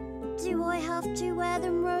 Do I have to wear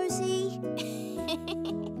them, Rosie?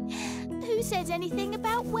 Who said anything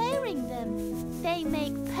about wearing them? They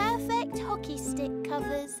make perfect hockey stick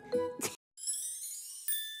covers.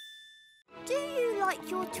 Do you like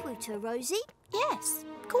your Twitter, Rosie? Yes,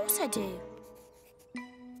 of course I do.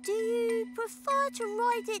 Do you prefer to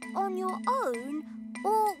ride it on your own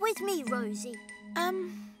or with me, Rosie?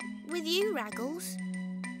 With you, Raggles.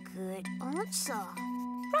 Good answer.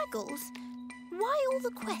 Raggles, why all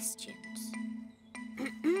the questions?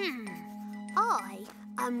 I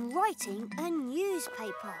am writing a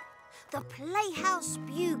newspaper, the Playhouse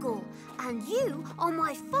Bugle, and you are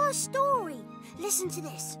my first story. Listen to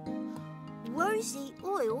this. Rosie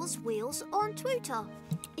oils wheels on Twitter.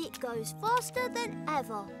 It goes faster than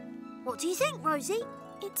ever. What do you think, Rosie?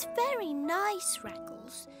 It's very nice,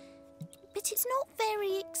 Raggles, but it's not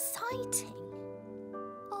very exciting.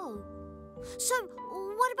 Oh. So,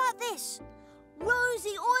 what about this?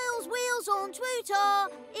 Rosie oils wheels on Twitter.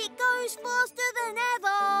 It goes faster than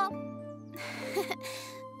ever.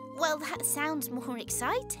 Well, that sounds more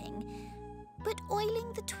exciting. But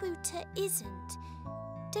oiling the twooter isn't.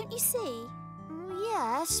 Don't you see?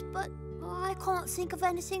 Yes, but I can't think of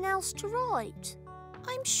anything else to write.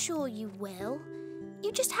 I'm sure you will.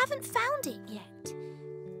 You just haven't found it yet.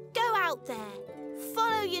 Go out there.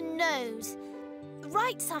 Follow your nose.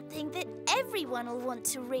 Write something that everyone will want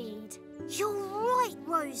to read. You're right,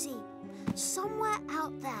 Rosie. Somewhere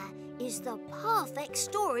out there is the perfect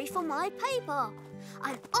story for my paper.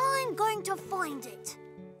 And I'm going to find it.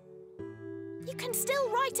 You can still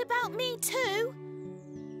write about me too.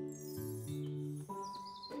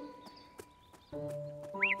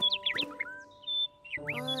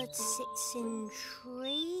 Bird sits in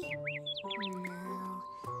tree. No.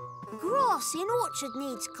 Grass in orchard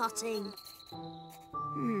needs cutting.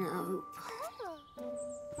 Nope.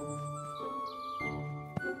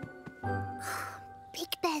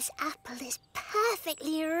 Big Bear's apple is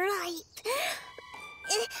perfectly ripe.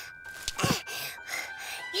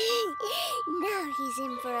 Now he's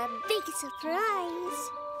in for a big surprise.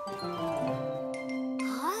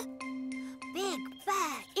 Huh? Big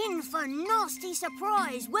Bear in for nasty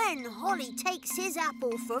surprise when Holly takes his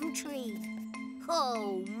apple from tree.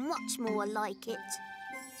 Oh, much more like it.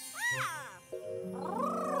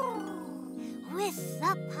 With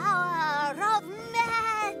the power of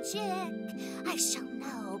magic, I shall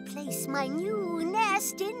now place my new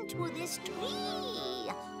nest into this tree.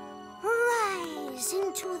 Rise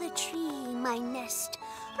into the tree, my nest.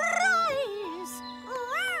 Rise!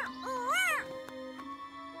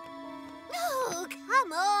 Oh,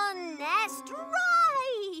 come on, nest.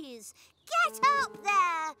 Rise! Get up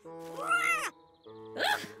there!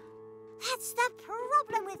 That's the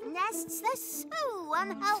problem with nests. They're so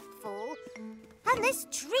unhelpful. And this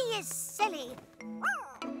tree is silly.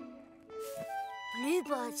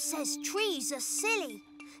 Bluebird says trees are silly.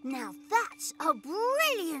 Now that's a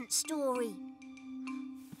brilliant story.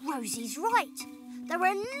 Rosie's right. There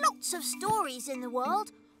are lots of stories in the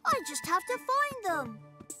world. I just have to find them.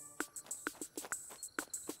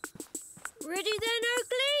 Ready then,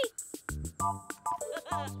 Oakley?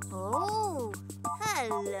 Oh,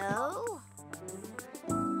 hello.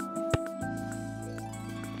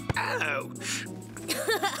 Ouch!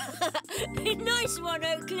 Nice one,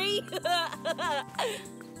 Oakley.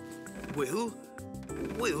 Will,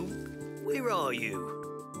 where are you?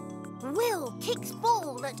 Will kicks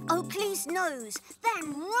ball at Oakley's nose,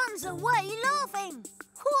 then runs away laughing.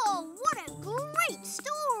 Whoa, what a great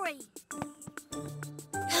story!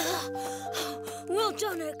 Well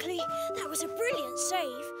done, Oakley. That was a brilliant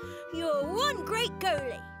save. You're one great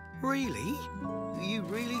goalie. Really? You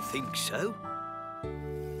really think so?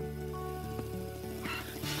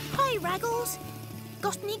 Hi, Raggles.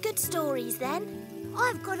 Got any good stories then?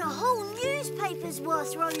 I've got a whole newspaper's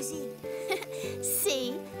worth, Rosie.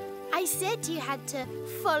 See? I said you had to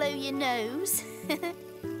follow your nose.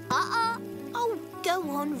 Oh, go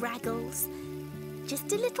on, Raggles.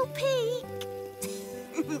 Just a little peek.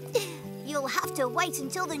 You'll have to wait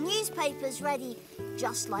until the newspaper's ready,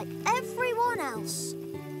 just like everyone else.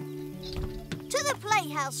 To the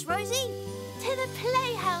Playhouse, Rosie. To the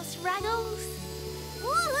Playhouse, Raggles.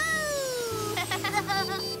 Woohoo!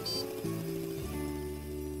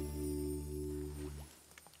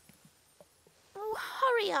 Oh,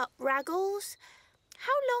 hurry up, Raggles.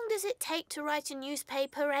 How long does it take to write a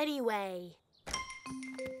newspaper anyway?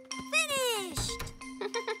 Finished!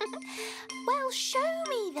 Well, show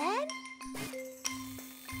me then.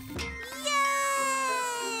 Yay!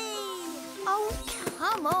 Oh,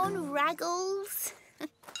 come on, Raggles.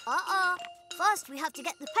 First, we have to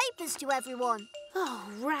get the papers to everyone. Oh,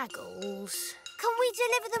 Raggles. Can we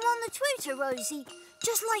deliver them on the Twitter, Rosie?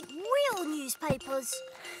 Just like real newspapers.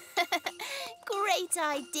 Great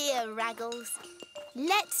idea, Raggles.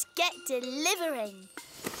 Let's get delivering.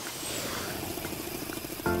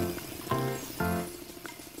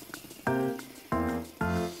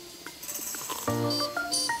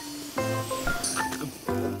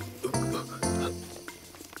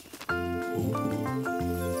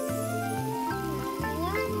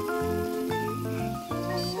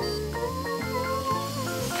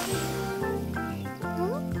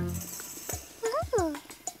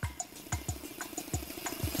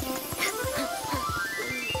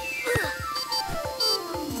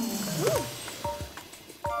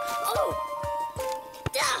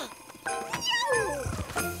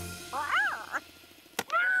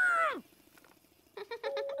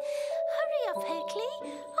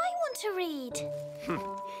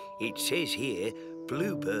 It says here,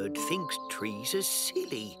 Bluebird thinks trees are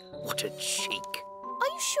silly. What a cheek.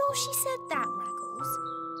 sure she said that, Raggles?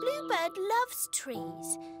 Bluebird loves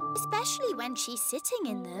trees, especially when she's sitting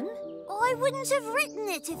in them. I wouldn't have written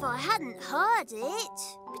it if I hadn't heard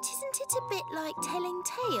it. But isn't it a bit like telling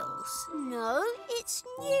tales? No, it's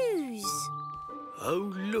news.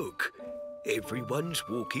 Oh, look. Everyone's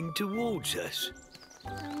walking towards us.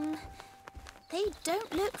 They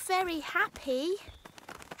don't look very happy.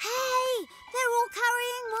 Hey, they're all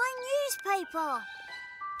carrying my newspaper.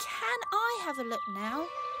 Can I have a look now?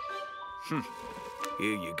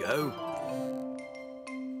 Here you go.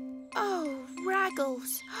 Oh,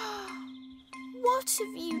 Raggles. What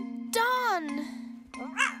have you done?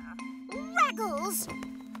 Raggles!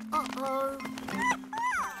 Uh-oh.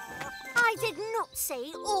 I did not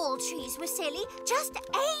say all trees were silly. Just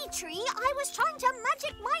a tree I was trying to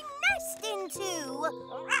magic my nest into.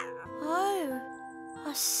 Oh,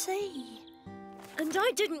 I see. And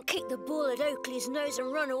I didn't kick the ball at Oakley's nose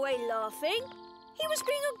and run away laughing. He was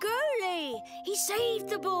being a goalie. He saved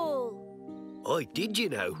the ball. I did, you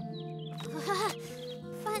know.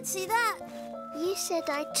 Fancy that. You said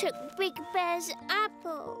I took Big Bear's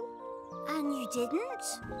apple. And you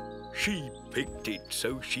didn't? She picked it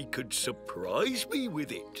so she could surprise me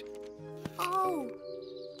with it. Oh,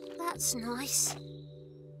 that's nice.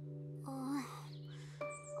 Oh,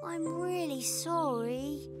 I'm really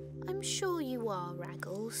sorry. I'm sure you are,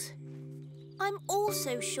 Raggles. I'm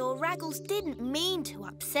also sure Raggles didn't mean to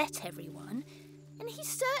upset everyone, and he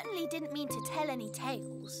certainly didn't mean to tell any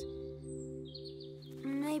tales.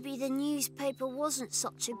 Maybe the newspaper wasn't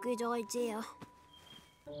such a good idea.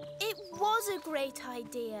 It was a great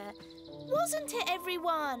idea, wasn't it,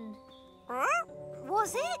 everyone?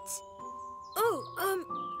 Was it? Oh,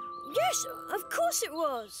 yes, of course it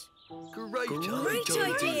was. Great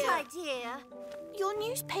idea. Great idea. Your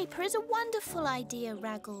newspaper is a wonderful idea,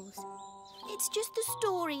 Raggles. It's just the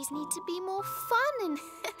stories need to be more fun and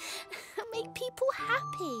make people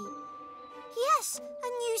happy. Yes, a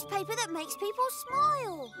newspaper that makes people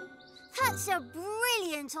smile. That's a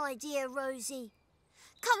brilliant idea, Rosie.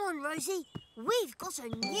 Come on, Rosie. We've got a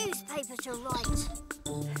newspaper to write.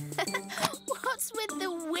 What's with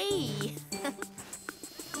the we?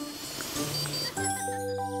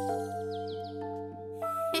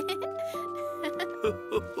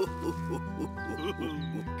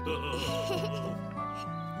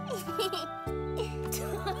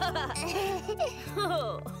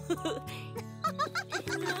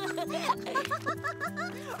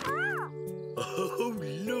 Oh,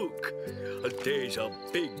 look. There's a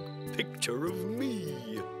big picture of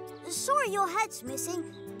me. Sorry your head's missing.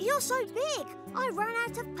 You're so big, I ran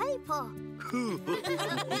out of paper.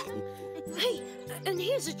 Hey, and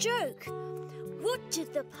here's a joke. What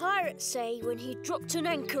did the pirate say when he dropped an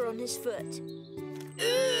anchor on his foot?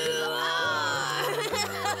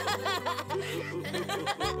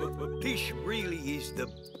 This really is the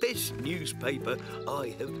best newspaper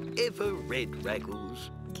I have ever read, Raggles.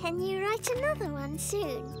 Can you write another one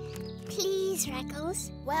soon? Please,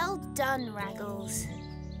 Raggles. Well done, Raggles.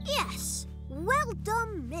 Yes, well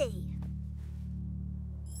done me.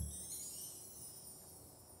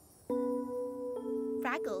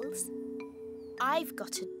 Raggles, I've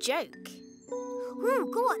got a joke.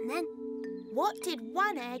 Go on then. What did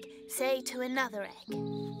one egg say to another egg?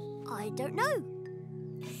 I don't know.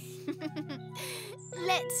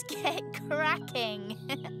 Let's get cracking.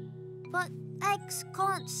 But eggs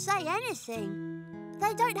can't say anything.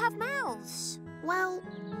 They don't have mouths. Well,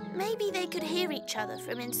 maybe they could hear each other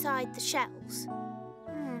from inside the shells.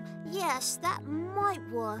 Yes, that might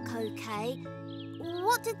work okay.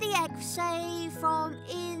 What did the egg say from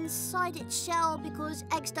inside its shell because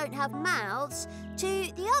eggs don't have mouths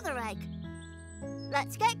to the other egg?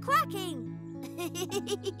 Let's get cracking.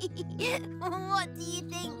 What do you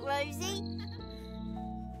think, Rosie?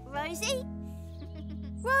 Rosie?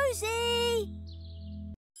 Rosie!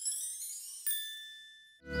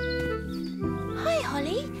 Hi,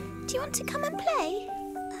 Holly. Do you want to come and play?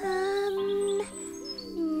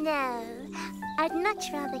 No. I'd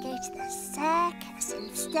much rather go to the circus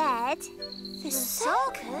instead. The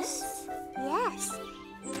circus? Yes.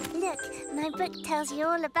 Look, my book tells you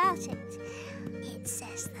all about it. It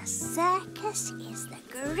says the circus is the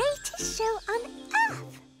greatest show on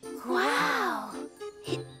earth. Wow!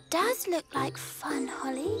 It does look like fun,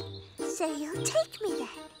 Holly. So you'll take me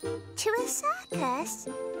then? To a circus?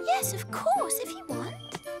 Yes, of course, if you want.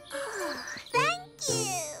 Oh, thank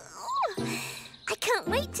you! I can't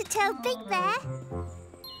wait to tell Big Bear.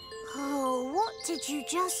 Oh, what did you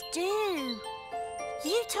just do?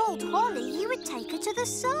 You told Holly you would take her to the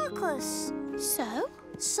circus. So?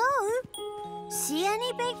 So? See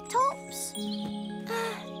any big tops?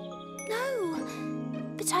 No.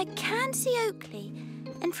 But I can see Oakley,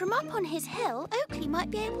 and from up on his hill, Oakley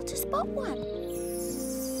might be able to spot one.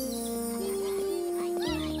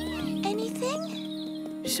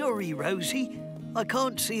 Anything? Sorry, Rosie. I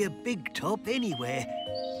can't see a big top anywhere.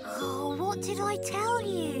 Oh, what did I tell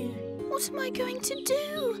you? What am I going to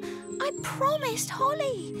do? I promised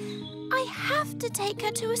Holly. I have to take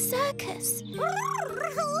her to a circus.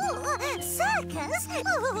 Circus?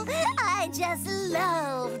 Oh, I just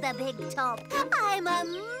love the big top. I'm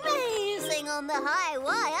amazing on the high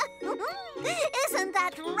wire. Isn't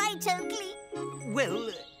that right, Oakley?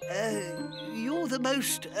 Well, you're the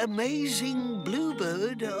most amazing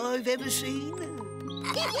bluebird I've ever seen.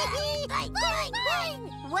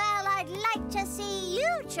 Well, I'd like to see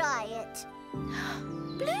you try it.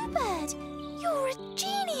 Bluebird, you're a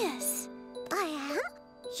genius. I am?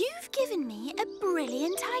 You've given me a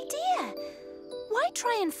brilliant idea. Why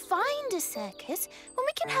try and find a circus when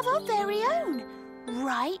we can have our very own,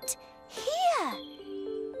 right here?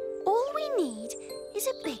 All we need is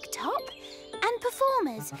a big top and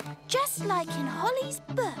performers, just like in Holly's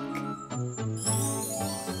book.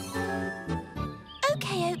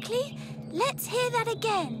 OK, Oakley, let's hear that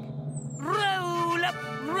again. Roll up,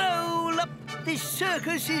 roll up. This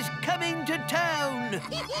circus is coming to town.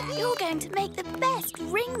 You're going to make the best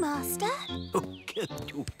ringmaster. Oh,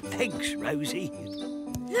 thanks, Rosie.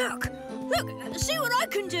 Look, see what I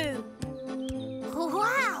can do.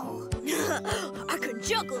 Wow! I can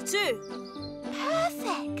juggle too.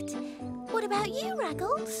 Perfect. What about you,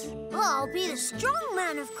 Raggles? I'll be the strong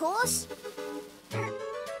man, of course.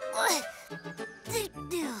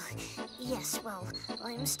 Yes, well,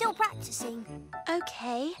 I'm still practicing.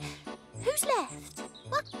 OK. Who's left?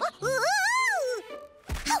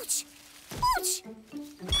 Ouch! Ouch!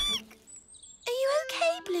 Are you OK,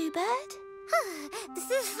 Bluebird? This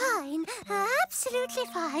is fine. Absolutely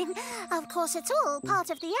fine. Of course, it's all part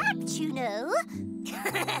of the act, you know.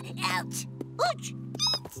 Ouch! Ouch!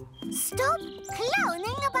 Stop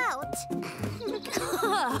clowning about.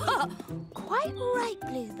 Quite right,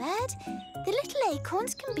 Bluebird. The little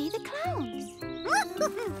acorns can be the clowns.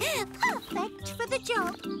 Perfect for the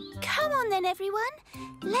job. Come on then, everyone.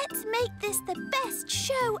 Let's make this the best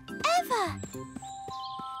show ever.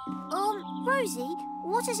 Rosie,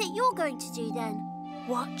 what is it you're going to do then?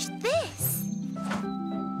 Watch this.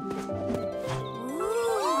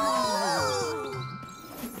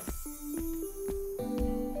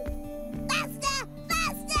 Faster!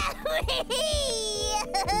 Faster!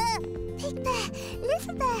 Big Bear,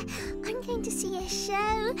 Little Bear, I'm going to see a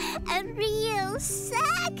show, a real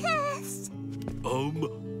circus.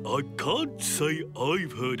 I can't say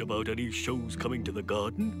I've heard about any shows coming to the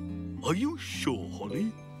garden. Are you sure,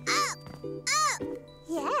 Holly? Up! Up!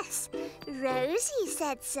 Yes, Rosie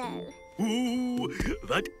said so. Ooh,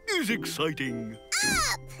 that is exciting.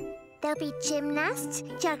 Up! There'll be gymnasts,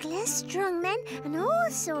 jugglers, strongmen, and all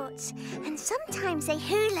sorts. And sometimes they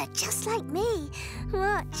hula just like me.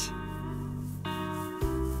 Watch.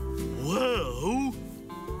 Wow!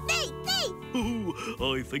 Me! Ooh,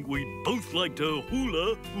 I think we'd both like to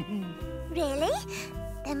hula. Really?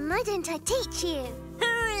 Then why don't I teach you?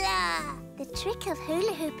 Hula! The trick of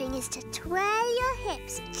hula hooping is to twirl your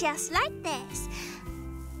hips just like this.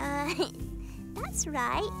 That's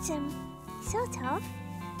right. Sort of.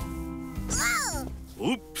 Whoa!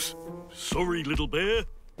 Oops. Sorry, little bear.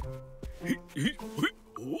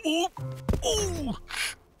 Oh!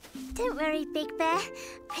 Don't worry, Big Bear.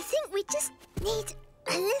 I think we just need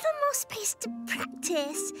a little more space to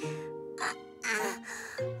practice.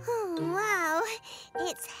 Oh, wow.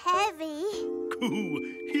 It's heavy. Ooh,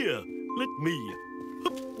 here, let me.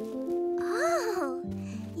 Oh,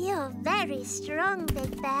 you're very strong,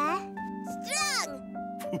 Big Bear. Strong!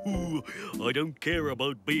 Ooh, I don't care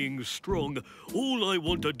about being strong. All I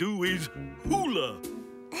want to do is hula.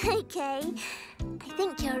 OK. I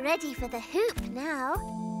think you're ready for the hoop now.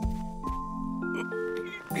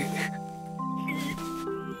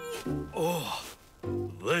 Oh,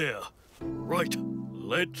 there. Right,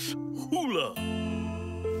 let's hula.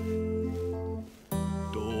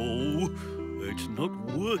 Oh, it's not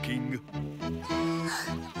working.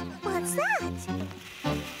 What's that?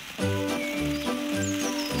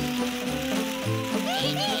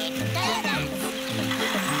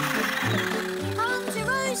 Come to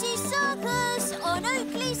Rosie's circus on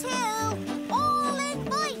Oakley's hill. All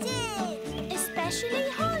invited. Especially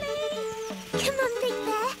Holly. Come on, Big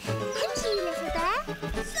Bear. And you, Little Bear.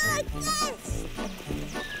 Circus!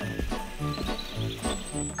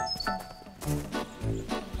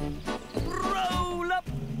 Roll up,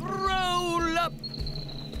 roll up.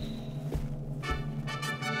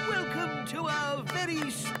 Welcome to our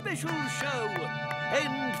very special show.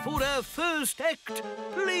 for our first act,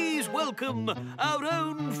 please welcome our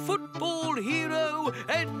own football hero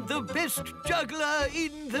and the best juggler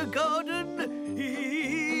in the garden.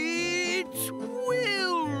 It's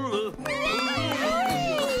Will!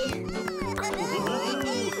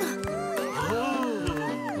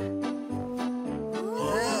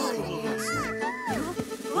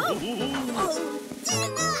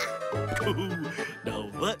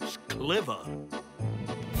 Now that's clever.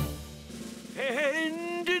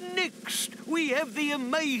 And next, we have the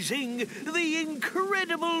amazing, the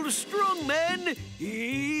incredible strongman.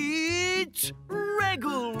 It's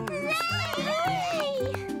Raggles.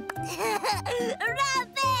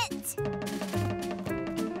 Rabbit!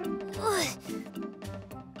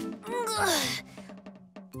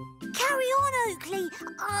 Carry on, Oakley.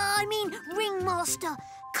 I mean, Ringmaster.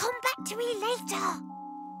 Come back to me later.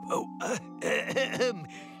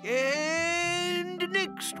 And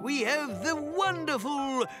next we have the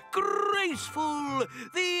wonderful, graceful,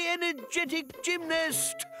 the energetic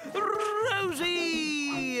gymnast,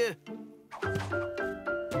 Rosie.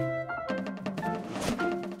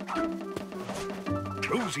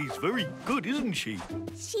 Rosie's very good, isn't she?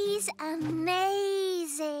 She's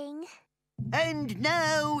amazing. And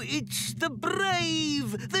now it's the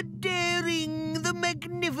brave, the daring, the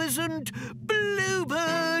magnificent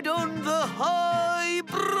Bluebird on the high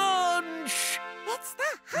branch. It's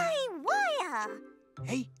the high wire.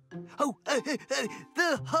 Hey? Oh,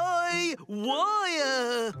 the high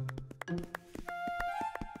wire.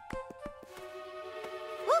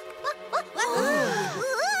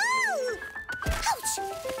 Ouch!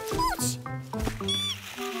 Ouch!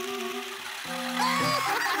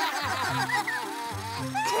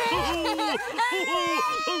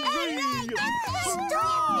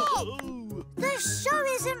 Stop! The show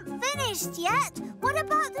isn't finished yet. What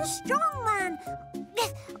about the strongman?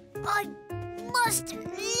 I must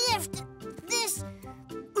lift this.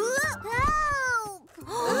 Help!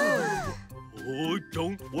 Oh,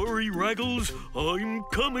 don't worry, Raggles. I'm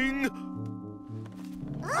coming.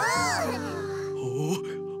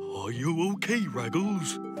 Oh, are you okay,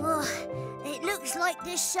 Raggles? It looks like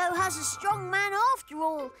this show has a strong man after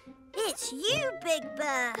all. It's you, Big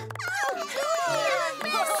Bear.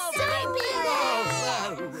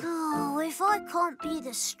 Oh, if I can't be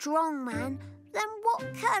the strong man, then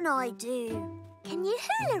what can I do? Can you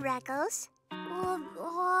hula, Raggles?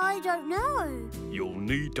 I don't know. You'll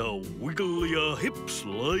need to wiggle your hips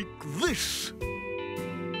like this.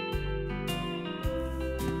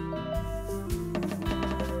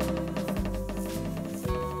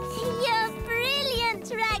 You're brilliant,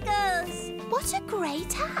 Raggles. What a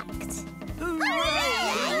great act.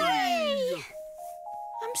 Hooray!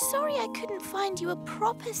 I'm sorry I couldn't find you a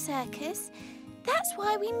proper circus. That's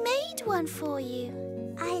why we made one for you.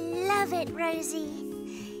 I love it, Rosie.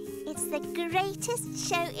 It's the greatest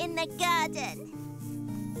show in the garden.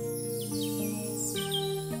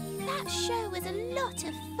 That show was a lot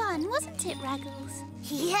of fun, wasn't it, Raggles?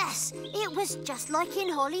 Yes, it was just like in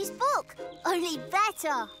Holly's book, only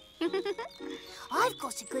better. I've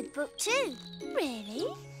got a good book too.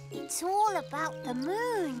 Really? It's all about the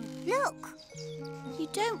moon. Look. You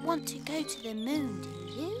don't want to go to the moon, do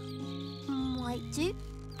you? Might do.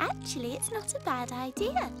 Actually, it's not a bad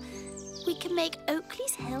idea. We can make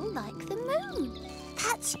Oakley's hill like the moon.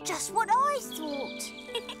 That's just what I thought.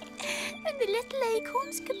 And the little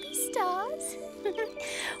acorns could be stars.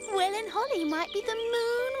 Will and Holly might be the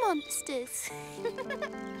moon monsters.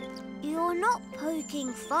 You're not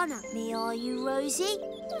poking fun at me, are you, Rosie?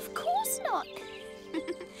 Of course not.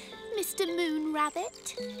 Mr. Moon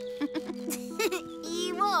Rabbit.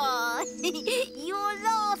 You are. You're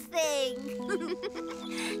laughing.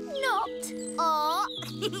 Not. Aw.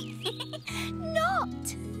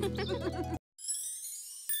 Not.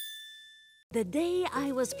 The day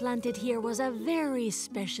I was planted here was a very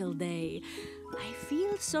special day. I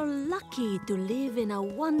feel so lucky to live in a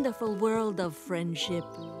wonderful world of friendship.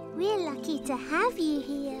 We're lucky to have you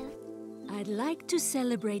here. I'd like to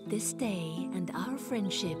celebrate this day and our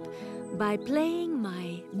friendship by playing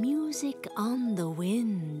my music on the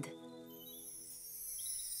wind.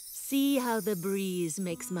 See how the breeze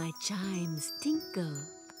makes my chimes tinkle.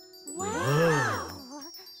 Wow.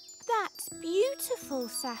 That's beautiful,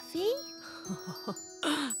 Safi.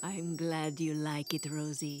 I'm glad you like it,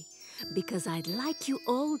 Rosie, because I'd like you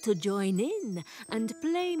all to join in and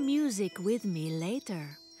play music with me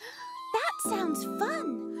later. That sounds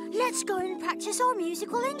fun. Let's go and practice our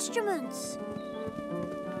musical instruments.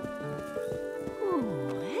 Oh,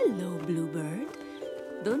 hello, Bluebird.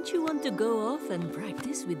 Don't you want to go off and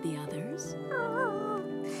practice with the others? Oh,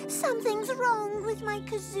 Something's wrong with my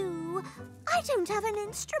kazoo. I don't have an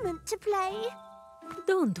instrument to play.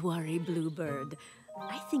 Don't worry, Bluebird.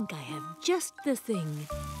 I think I have just the thing.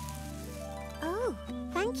 Oh,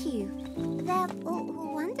 thank you. They're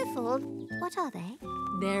wonderful. What are they?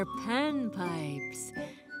 They're panpipes.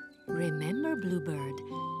 Remember, Bluebird,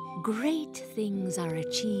 great things are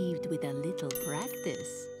achieved with a little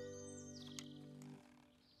practice.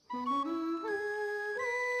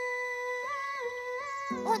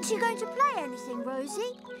 Aren't you going to play anything,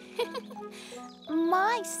 Rosie?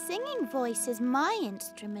 My singing voice is my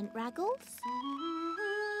instrument, Raggles.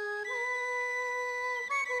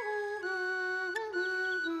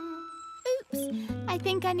 Oops, I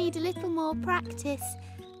think I need a little more practice.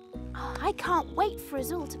 Oh, I can't wait for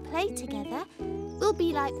us all to play together. We'll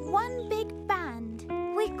be like one big band.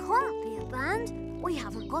 We can't be a band. We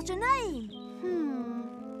haven't got a name.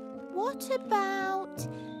 What about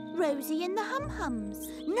Rosie and the Hum-Hums?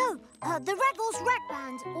 No, the Raggles Rag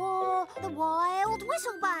Band or the Wild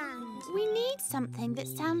Whistle Band. We need something that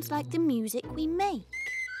sounds like the music we make.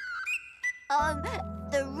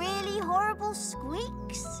 The really horrible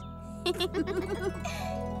squeaks.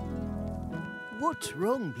 What's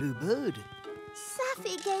wrong, Bluebird?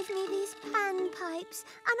 Saffy gave me these panpipes,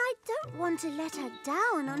 and I don't want to let her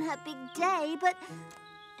down on her big day, but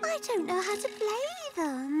I don't know how to play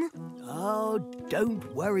them. Oh, don't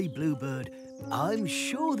worry, Bluebird. I'm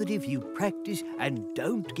sure that if you practice and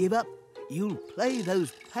don't give up, you'll play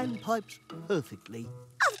those panpipes perfectly.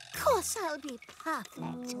 Of course I'll be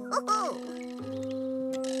perfect.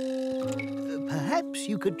 Perhaps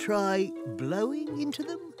you could try blowing into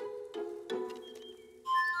them?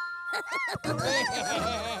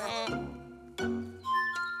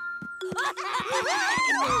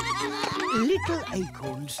 Little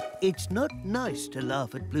acorns, it's not nice to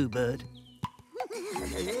laugh at Bluebird.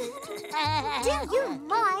 Do you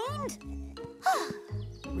mind?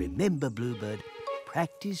 Remember, Bluebird,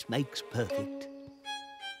 practice makes perfect.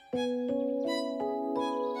 Come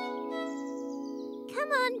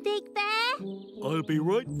on, Big Bear. I'll be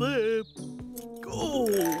right there.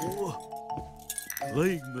 Oh!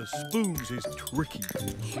 Playing the spoons is tricky.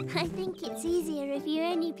 I think it's easier if you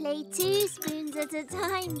only play 2 spoons at a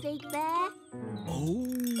time, Big Bear. Oh!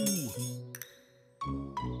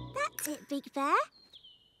 That's it, Big Bear.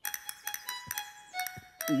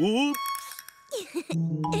 Whoops!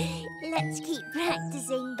 Let's keep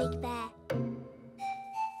practicing, Big Bear.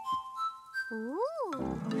 Ooh.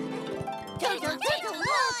 Toodle, toodle,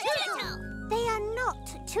 more toodle. They are not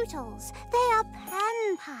tootles. They are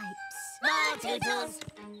panpipes. More toodles.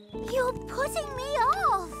 You're putting me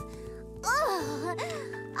off. Ugh.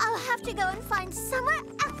 I'll have to go and find somewhere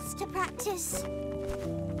else to practice.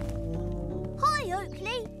 Hi,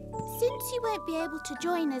 Oakley. Since you won't be able to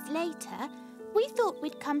join us later, we thought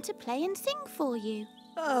we'd come to play and sing for you.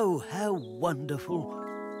 Oh, how wonderful.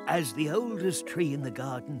 As the oldest tree in the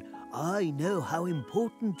garden, I know how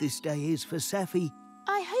important this day is for Saffy.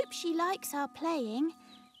 I hope she likes our playing.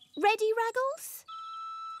 Ready, Raggles?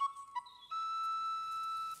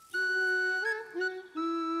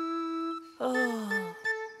 Oh,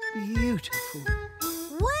 beautiful.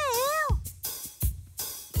 Well,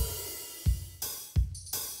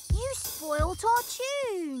 you spoilt our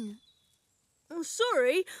tune. Oh,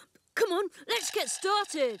 sorry. Come on, let's get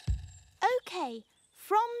started. OK,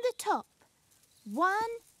 from the top. 1,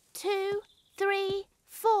 2, 3,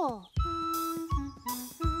 4.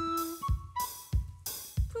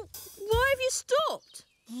 Why have you stopped?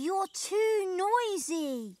 You're too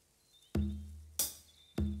noisy.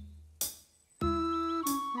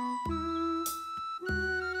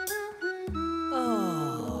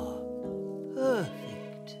 Oh,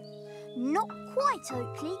 perfect. Not quite,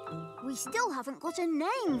 Oakley. We still haven't got a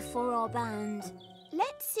name for our band.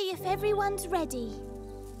 Let's see if everyone's ready.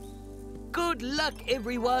 Good luck,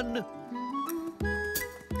 everyone.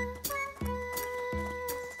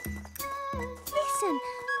 Listen,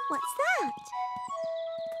 what's that?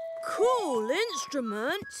 Cool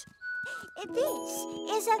instrument. This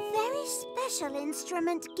is a very special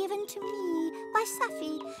instrument given to me by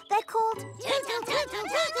Saffy. They're called Toodle, toodle,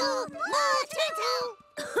 toodle, more toodle.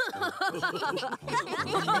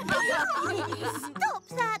 Stop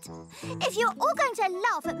that! If you're all going to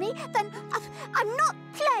laugh at me, then I'm not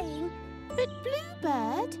playing. But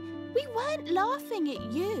Bluebird, we weren't laughing at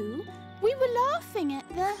you. We were laughing at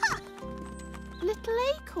the little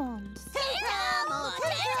acorns. Toodle, more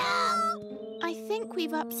toodle. I think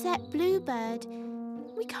we've upset Bluebird.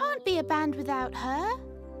 We can't be a band without her.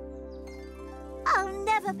 I'll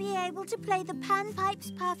never be able to play the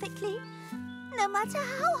panpipes perfectly, no matter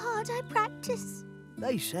how hard I practice.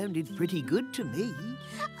 They sounded pretty good to me.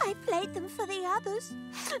 I played them for the others,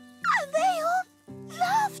 and they all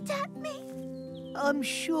laughed at me. I'm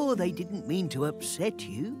sure they didn't mean to upset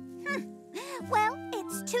you. Well,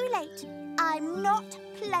 it's too late. I'm not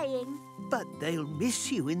playing. But they'll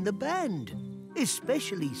miss you in the band,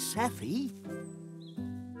 especially Saffy.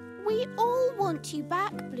 We all want you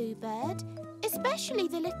back, Bluebird, especially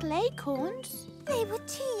the little acorns. They were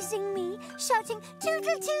teasing me, shouting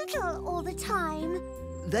toodle toodle all the time.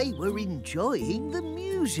 They were enjoying the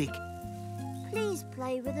music. Please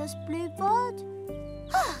play with us, Bluebird.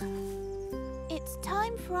 It's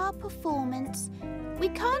time for our performance. We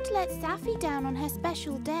can't let Saffy down on her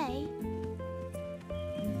special day.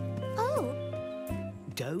 Oh.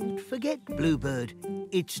 Don't forget, Bluebird,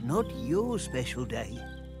 it's not your special day.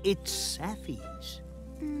 It's Saffy's.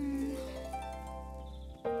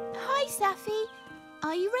 Hi, Saffy.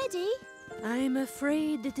 Are you ready? I'm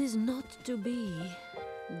afraid it is not to be.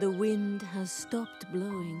 The wind has stopped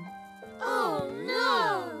blowing. Oh,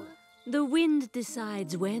 no! The wind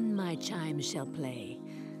decides when my chimes shall play.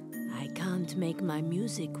 I can't make my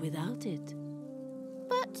music without it.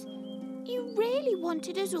 But you really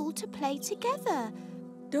wanted us all to play together.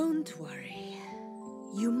 Don't worry.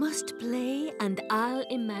 You must play and I'll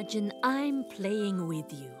imagine I'm playing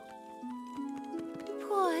with you.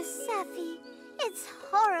 Poor Saffy. It's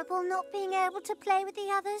horrible not being able to play with the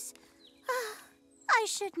others. I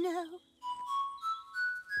should know.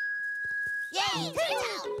 Yay!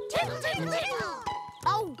 Toodle! Toodle, toodle, toodle!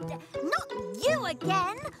 Oh, not you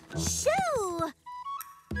again! Shoo!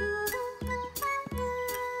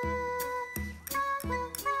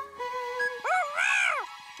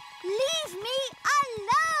 Leave me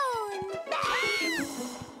alone!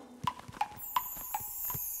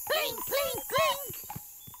 Blink, blink, blink!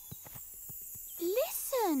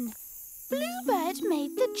 Listen! Bluebird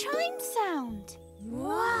made the chime sound.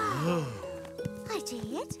 Wow! I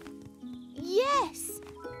did? Yes!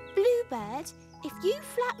 Bluebird, if you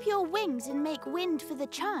flap your wings and make wind for the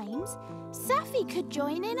chimes, Saffy could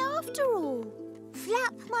join in after all.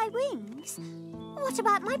 Flap my wings? What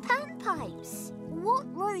about my panpipes? What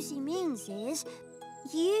Rosie means is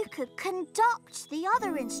you could conduct the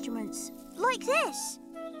other instruments, like this.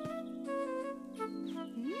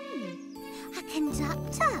 A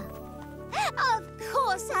conductor? Of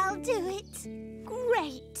course I'll do it.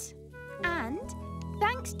 Great! And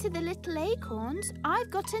thanks to the little acorns, I've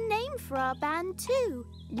got a name for our band too.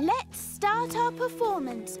 Let's start our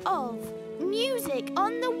performance of Music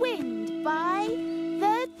on the Wind by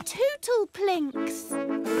the Tootleplinks.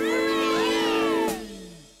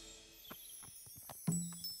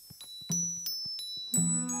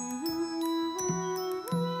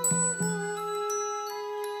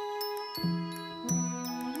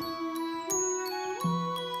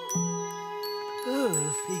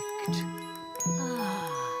 Perfect.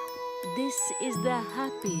 This is the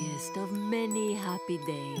happiest of many happy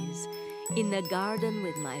days. In the garden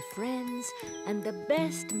with my friends and the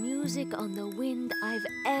best music on the wind I've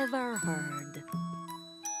ever heard.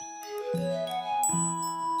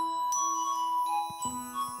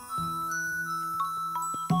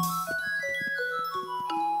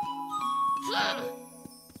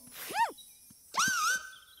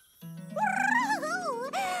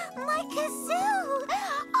 My kazoo!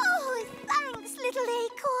 Oh, thanks, little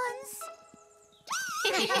acorns.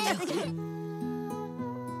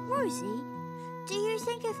 Rosie, do you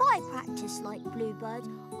think if I practice like Bluebird,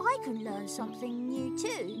 I can learn something new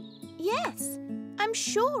too? Yes, I'm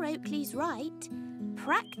sure Oakley's right.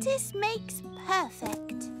 Practice makes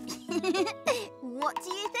perfect. What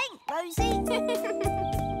do you think, Rosie?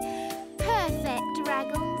 Perfect,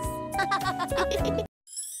 Raggles.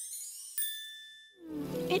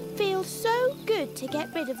 It feels so good to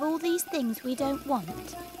get rid of all these things we don't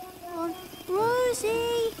want.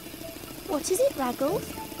 Rosie! What is it, Raggles?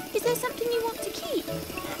 Is there something you want to keep?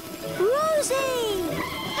 Rosie!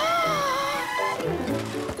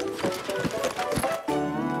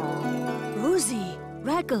 Rosie,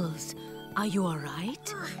 Raggles, are you all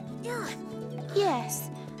right? Yes,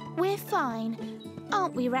 we're fine.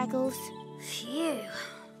 Aren't we, Raggles? Phew.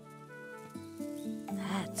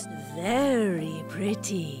 That's very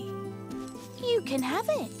pretty. You can have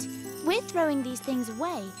it. We're throwing these things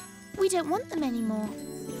away. We don't want them anymore.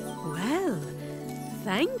 Well,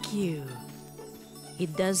 thank you.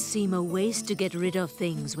 It does seem a waste to get rid of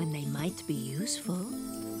things when they might be useful.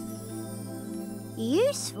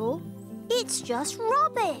 Useful? It's just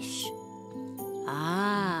rubbish.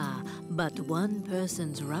 Ah, but one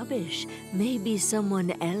person's rubbish may be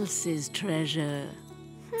someone else's treasure.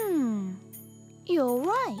 You're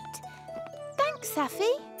right. Thanks,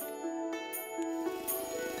 Saffy.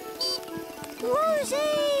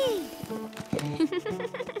 Rosie!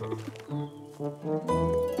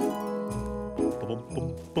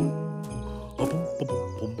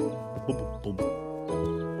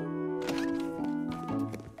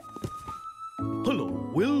 Hello,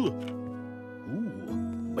 Will. Ooh,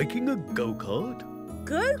 making a go-kart?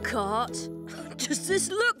 Go-kart? Does this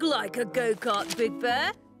look like a go-kart, Big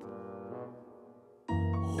Bear?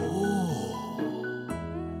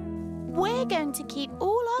 We're going to keep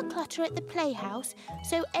all our clutter at the Playhouse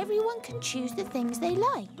so everyone can choose the things they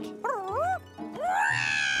like.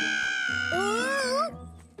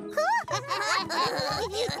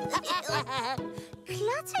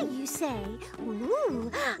 Clutter, you say?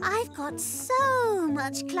 Ooh, I've got so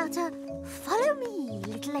much clutter. Follow me,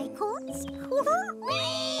 little acorns.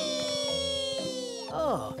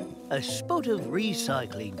 Ah, a spot of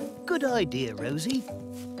recycling. Good idea, Rosie.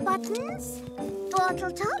 Buttons,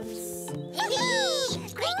 bottle tops.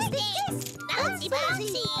 Bouncy,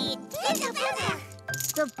 bouncy!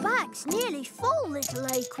 The bag's nearly full, little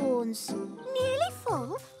acorns. Nearly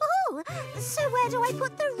full? Oh, so where do I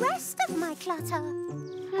put the rest of my clutter?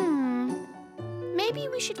 Maybe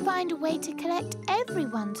we should find a way to collect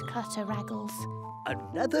everyone's clutter, Raggles.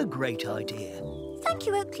 Another great idea. Thank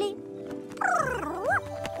you, Oakley.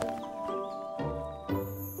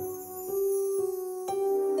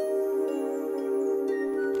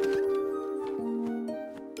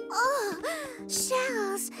 Oh,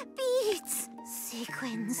 shells, beads,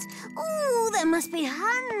 sequins. Oh, there must be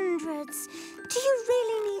hundreds. Do you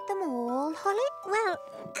really need them all, Holly? Well,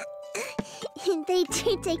 they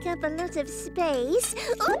do take up a lot of space.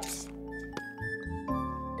 Oops!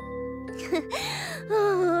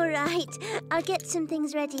 All right, I'll get some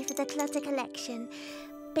things ready for the clutter collection.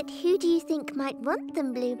 But who do you think might want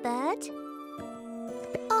them, Bluebird?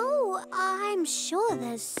 Oh, I'm sure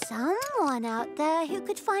there's someone out there who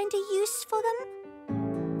could find a use for them.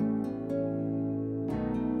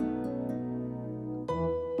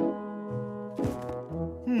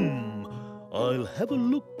 I'll have a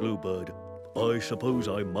look, Bluebird. I suppose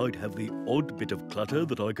I might have the odd bit of clutter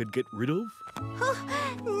that I could get rid of.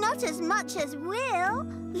 Not as much as Will.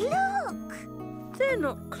 Look! They're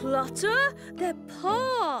not clutter, they're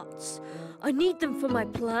parts. I need them for my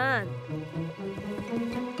plan.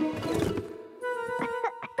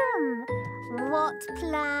 What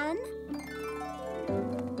plan?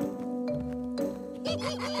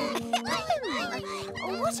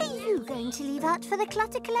 What are you going to leave out for the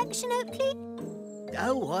clutter collection, Oakley?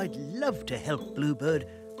 Oh, I'd love to help, Bluebird,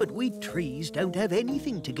 but we trees don't have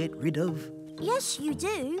anything to get rid of. Yes, you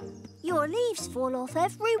do. Your leaves fall off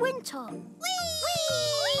every winter. Whee!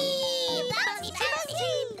 Bouncy,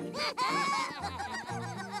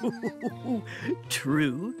 bouncy!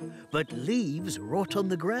 True, but leaves rot on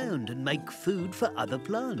the ground and make food for other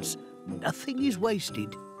plants. Nothing is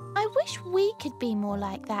wasted. I wish we could be more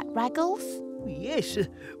like that, Raggles. Yes,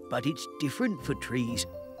 but it's different for trees.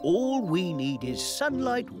 All we need is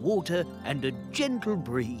sunlight, water, and a gentle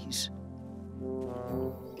breeze.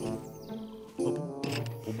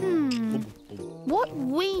 What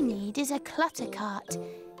we need is a clutter cart.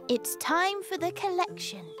 It's time for the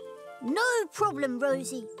collection. No problem,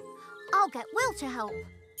 Rosie. I'll get Will to help.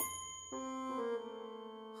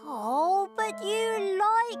 Oh, but you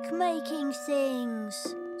like making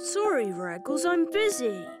things. Sorry, Raggles, I'm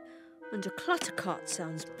busy. And a clutter cart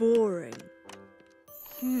sounds boring.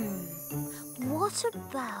 What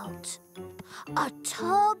about a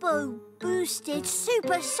turbo-boosted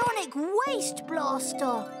supersonic waste blaster?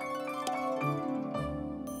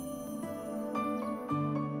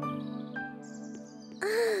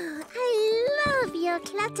 Oh, I love your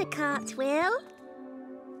clutter cart, Will.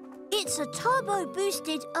 It's a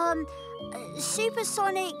turbo-boosted,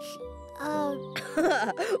 supersonic,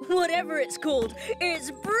 Whatever it's called,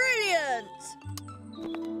 it's brilliant!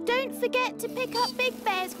 Don't forget to pick up Big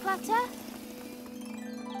Bear's clutter.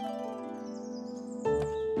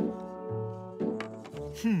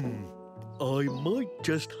 I might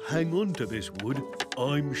just hang on to this wood.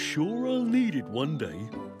 I'm sure I'll need it one day.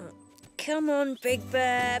 Come on, Big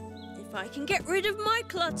Bear. If I can get rid of my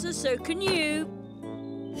clutter, so can you.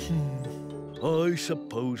 I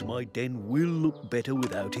suppose my den will look better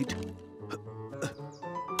without it.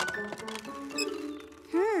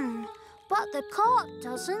 But the cart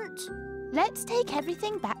doesn't. Let's take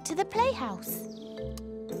everything back to the Playhouse.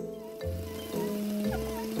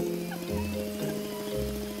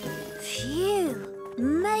 Phew,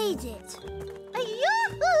 made it.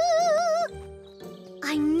 Yahoo!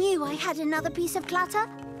 I knew I had another piece of clutter.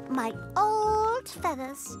 My old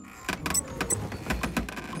feathers.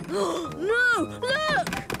 No! Look!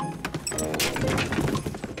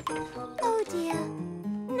 Oh dear.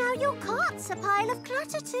 Your cart's a pile of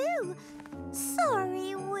clutter too.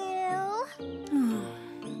 Sorry, Will.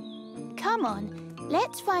 Come on,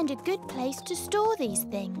 let's find a good place to store these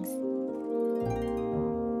things.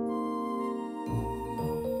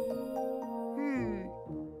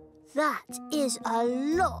 That is a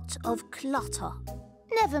lot of clutter.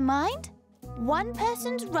 Never mind. One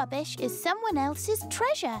person's rubbish is someone else's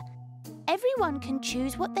treasure. Everyone can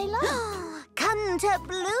choose what they like. Come to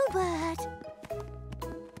Bluebird.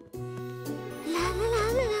 La la la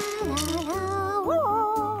la la la.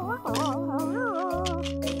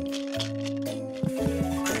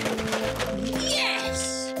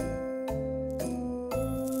 Yes!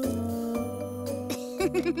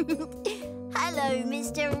 Hello,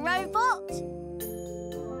 Mr. Robot.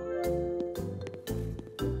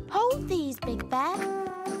 Hold these, Big Bear.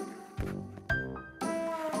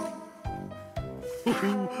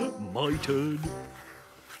 My turn.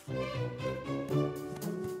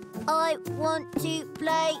 I want to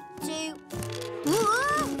play too.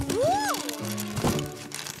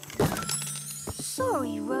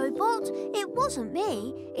 Sorry, Robot. It wasn't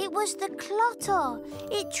me. It was the clutter.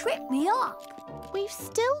 It tripped me up. We've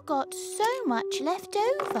still got so much left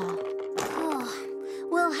over.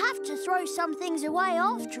 We'll have to throw some things away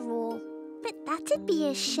after all. But that'd be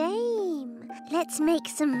a shame. Let's make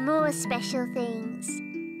some more special things.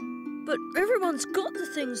 But everyone's got the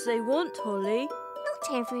things they want, Holly.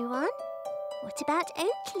 Not everyone. What about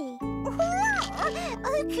Oakley?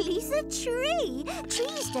 Oakley's a tree.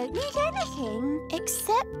 Trees don't need anything.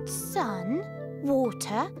 Except sun,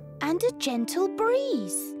 water and a gentle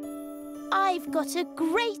breeze. I've got a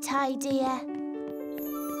great idea.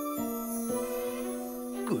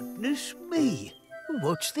 Goodness me.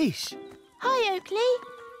 What's this? Hi, Oakley.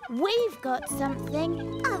 We've got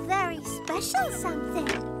something A very special something.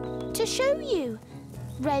 to show you.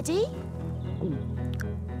 Ready?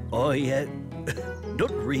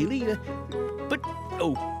 Not really, but,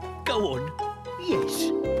 oh, go on.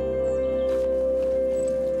 Yes.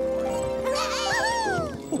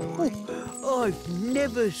 I've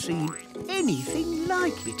never seen anything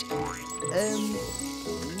like it.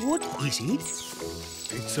 What is it?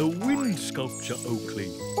 It's a wind sculpture,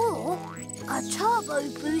 Oakley. Or a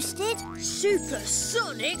turbo-boosted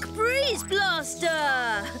Supersonic breeze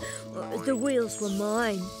blaster! The wheels were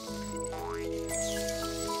mine.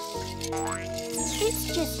 It's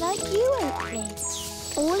just like you, Oakley.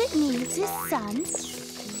 All it needs is sun,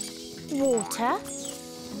 water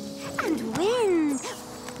and wind.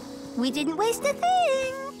 We didn't waste a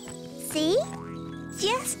thing. See?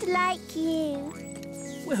 Just like you.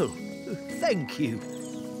 Well, thank you.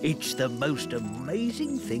 It's the most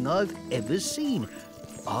amazing thing I've ever seen.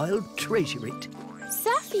 I'll treasure it.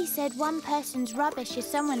 Safi said one person's rubbish is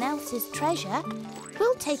someone else's treasure.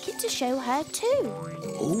 We'll take it to show her too.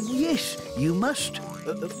 Oh, yes, you must.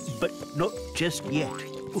 But not just yet.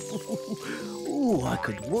 Oh, I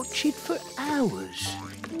could watch it for hours.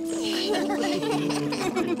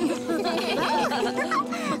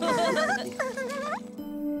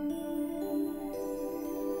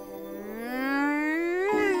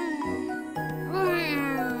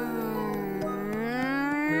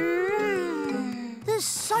 There's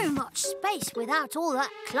so much space without all that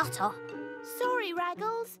clutter. Sorry,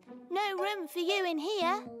 Raggles. No room for you in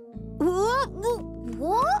here. What?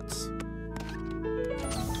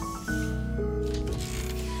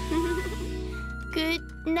 Good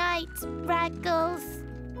night, Raggles.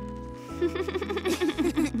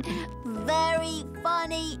 Very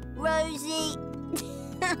funny, Rosie.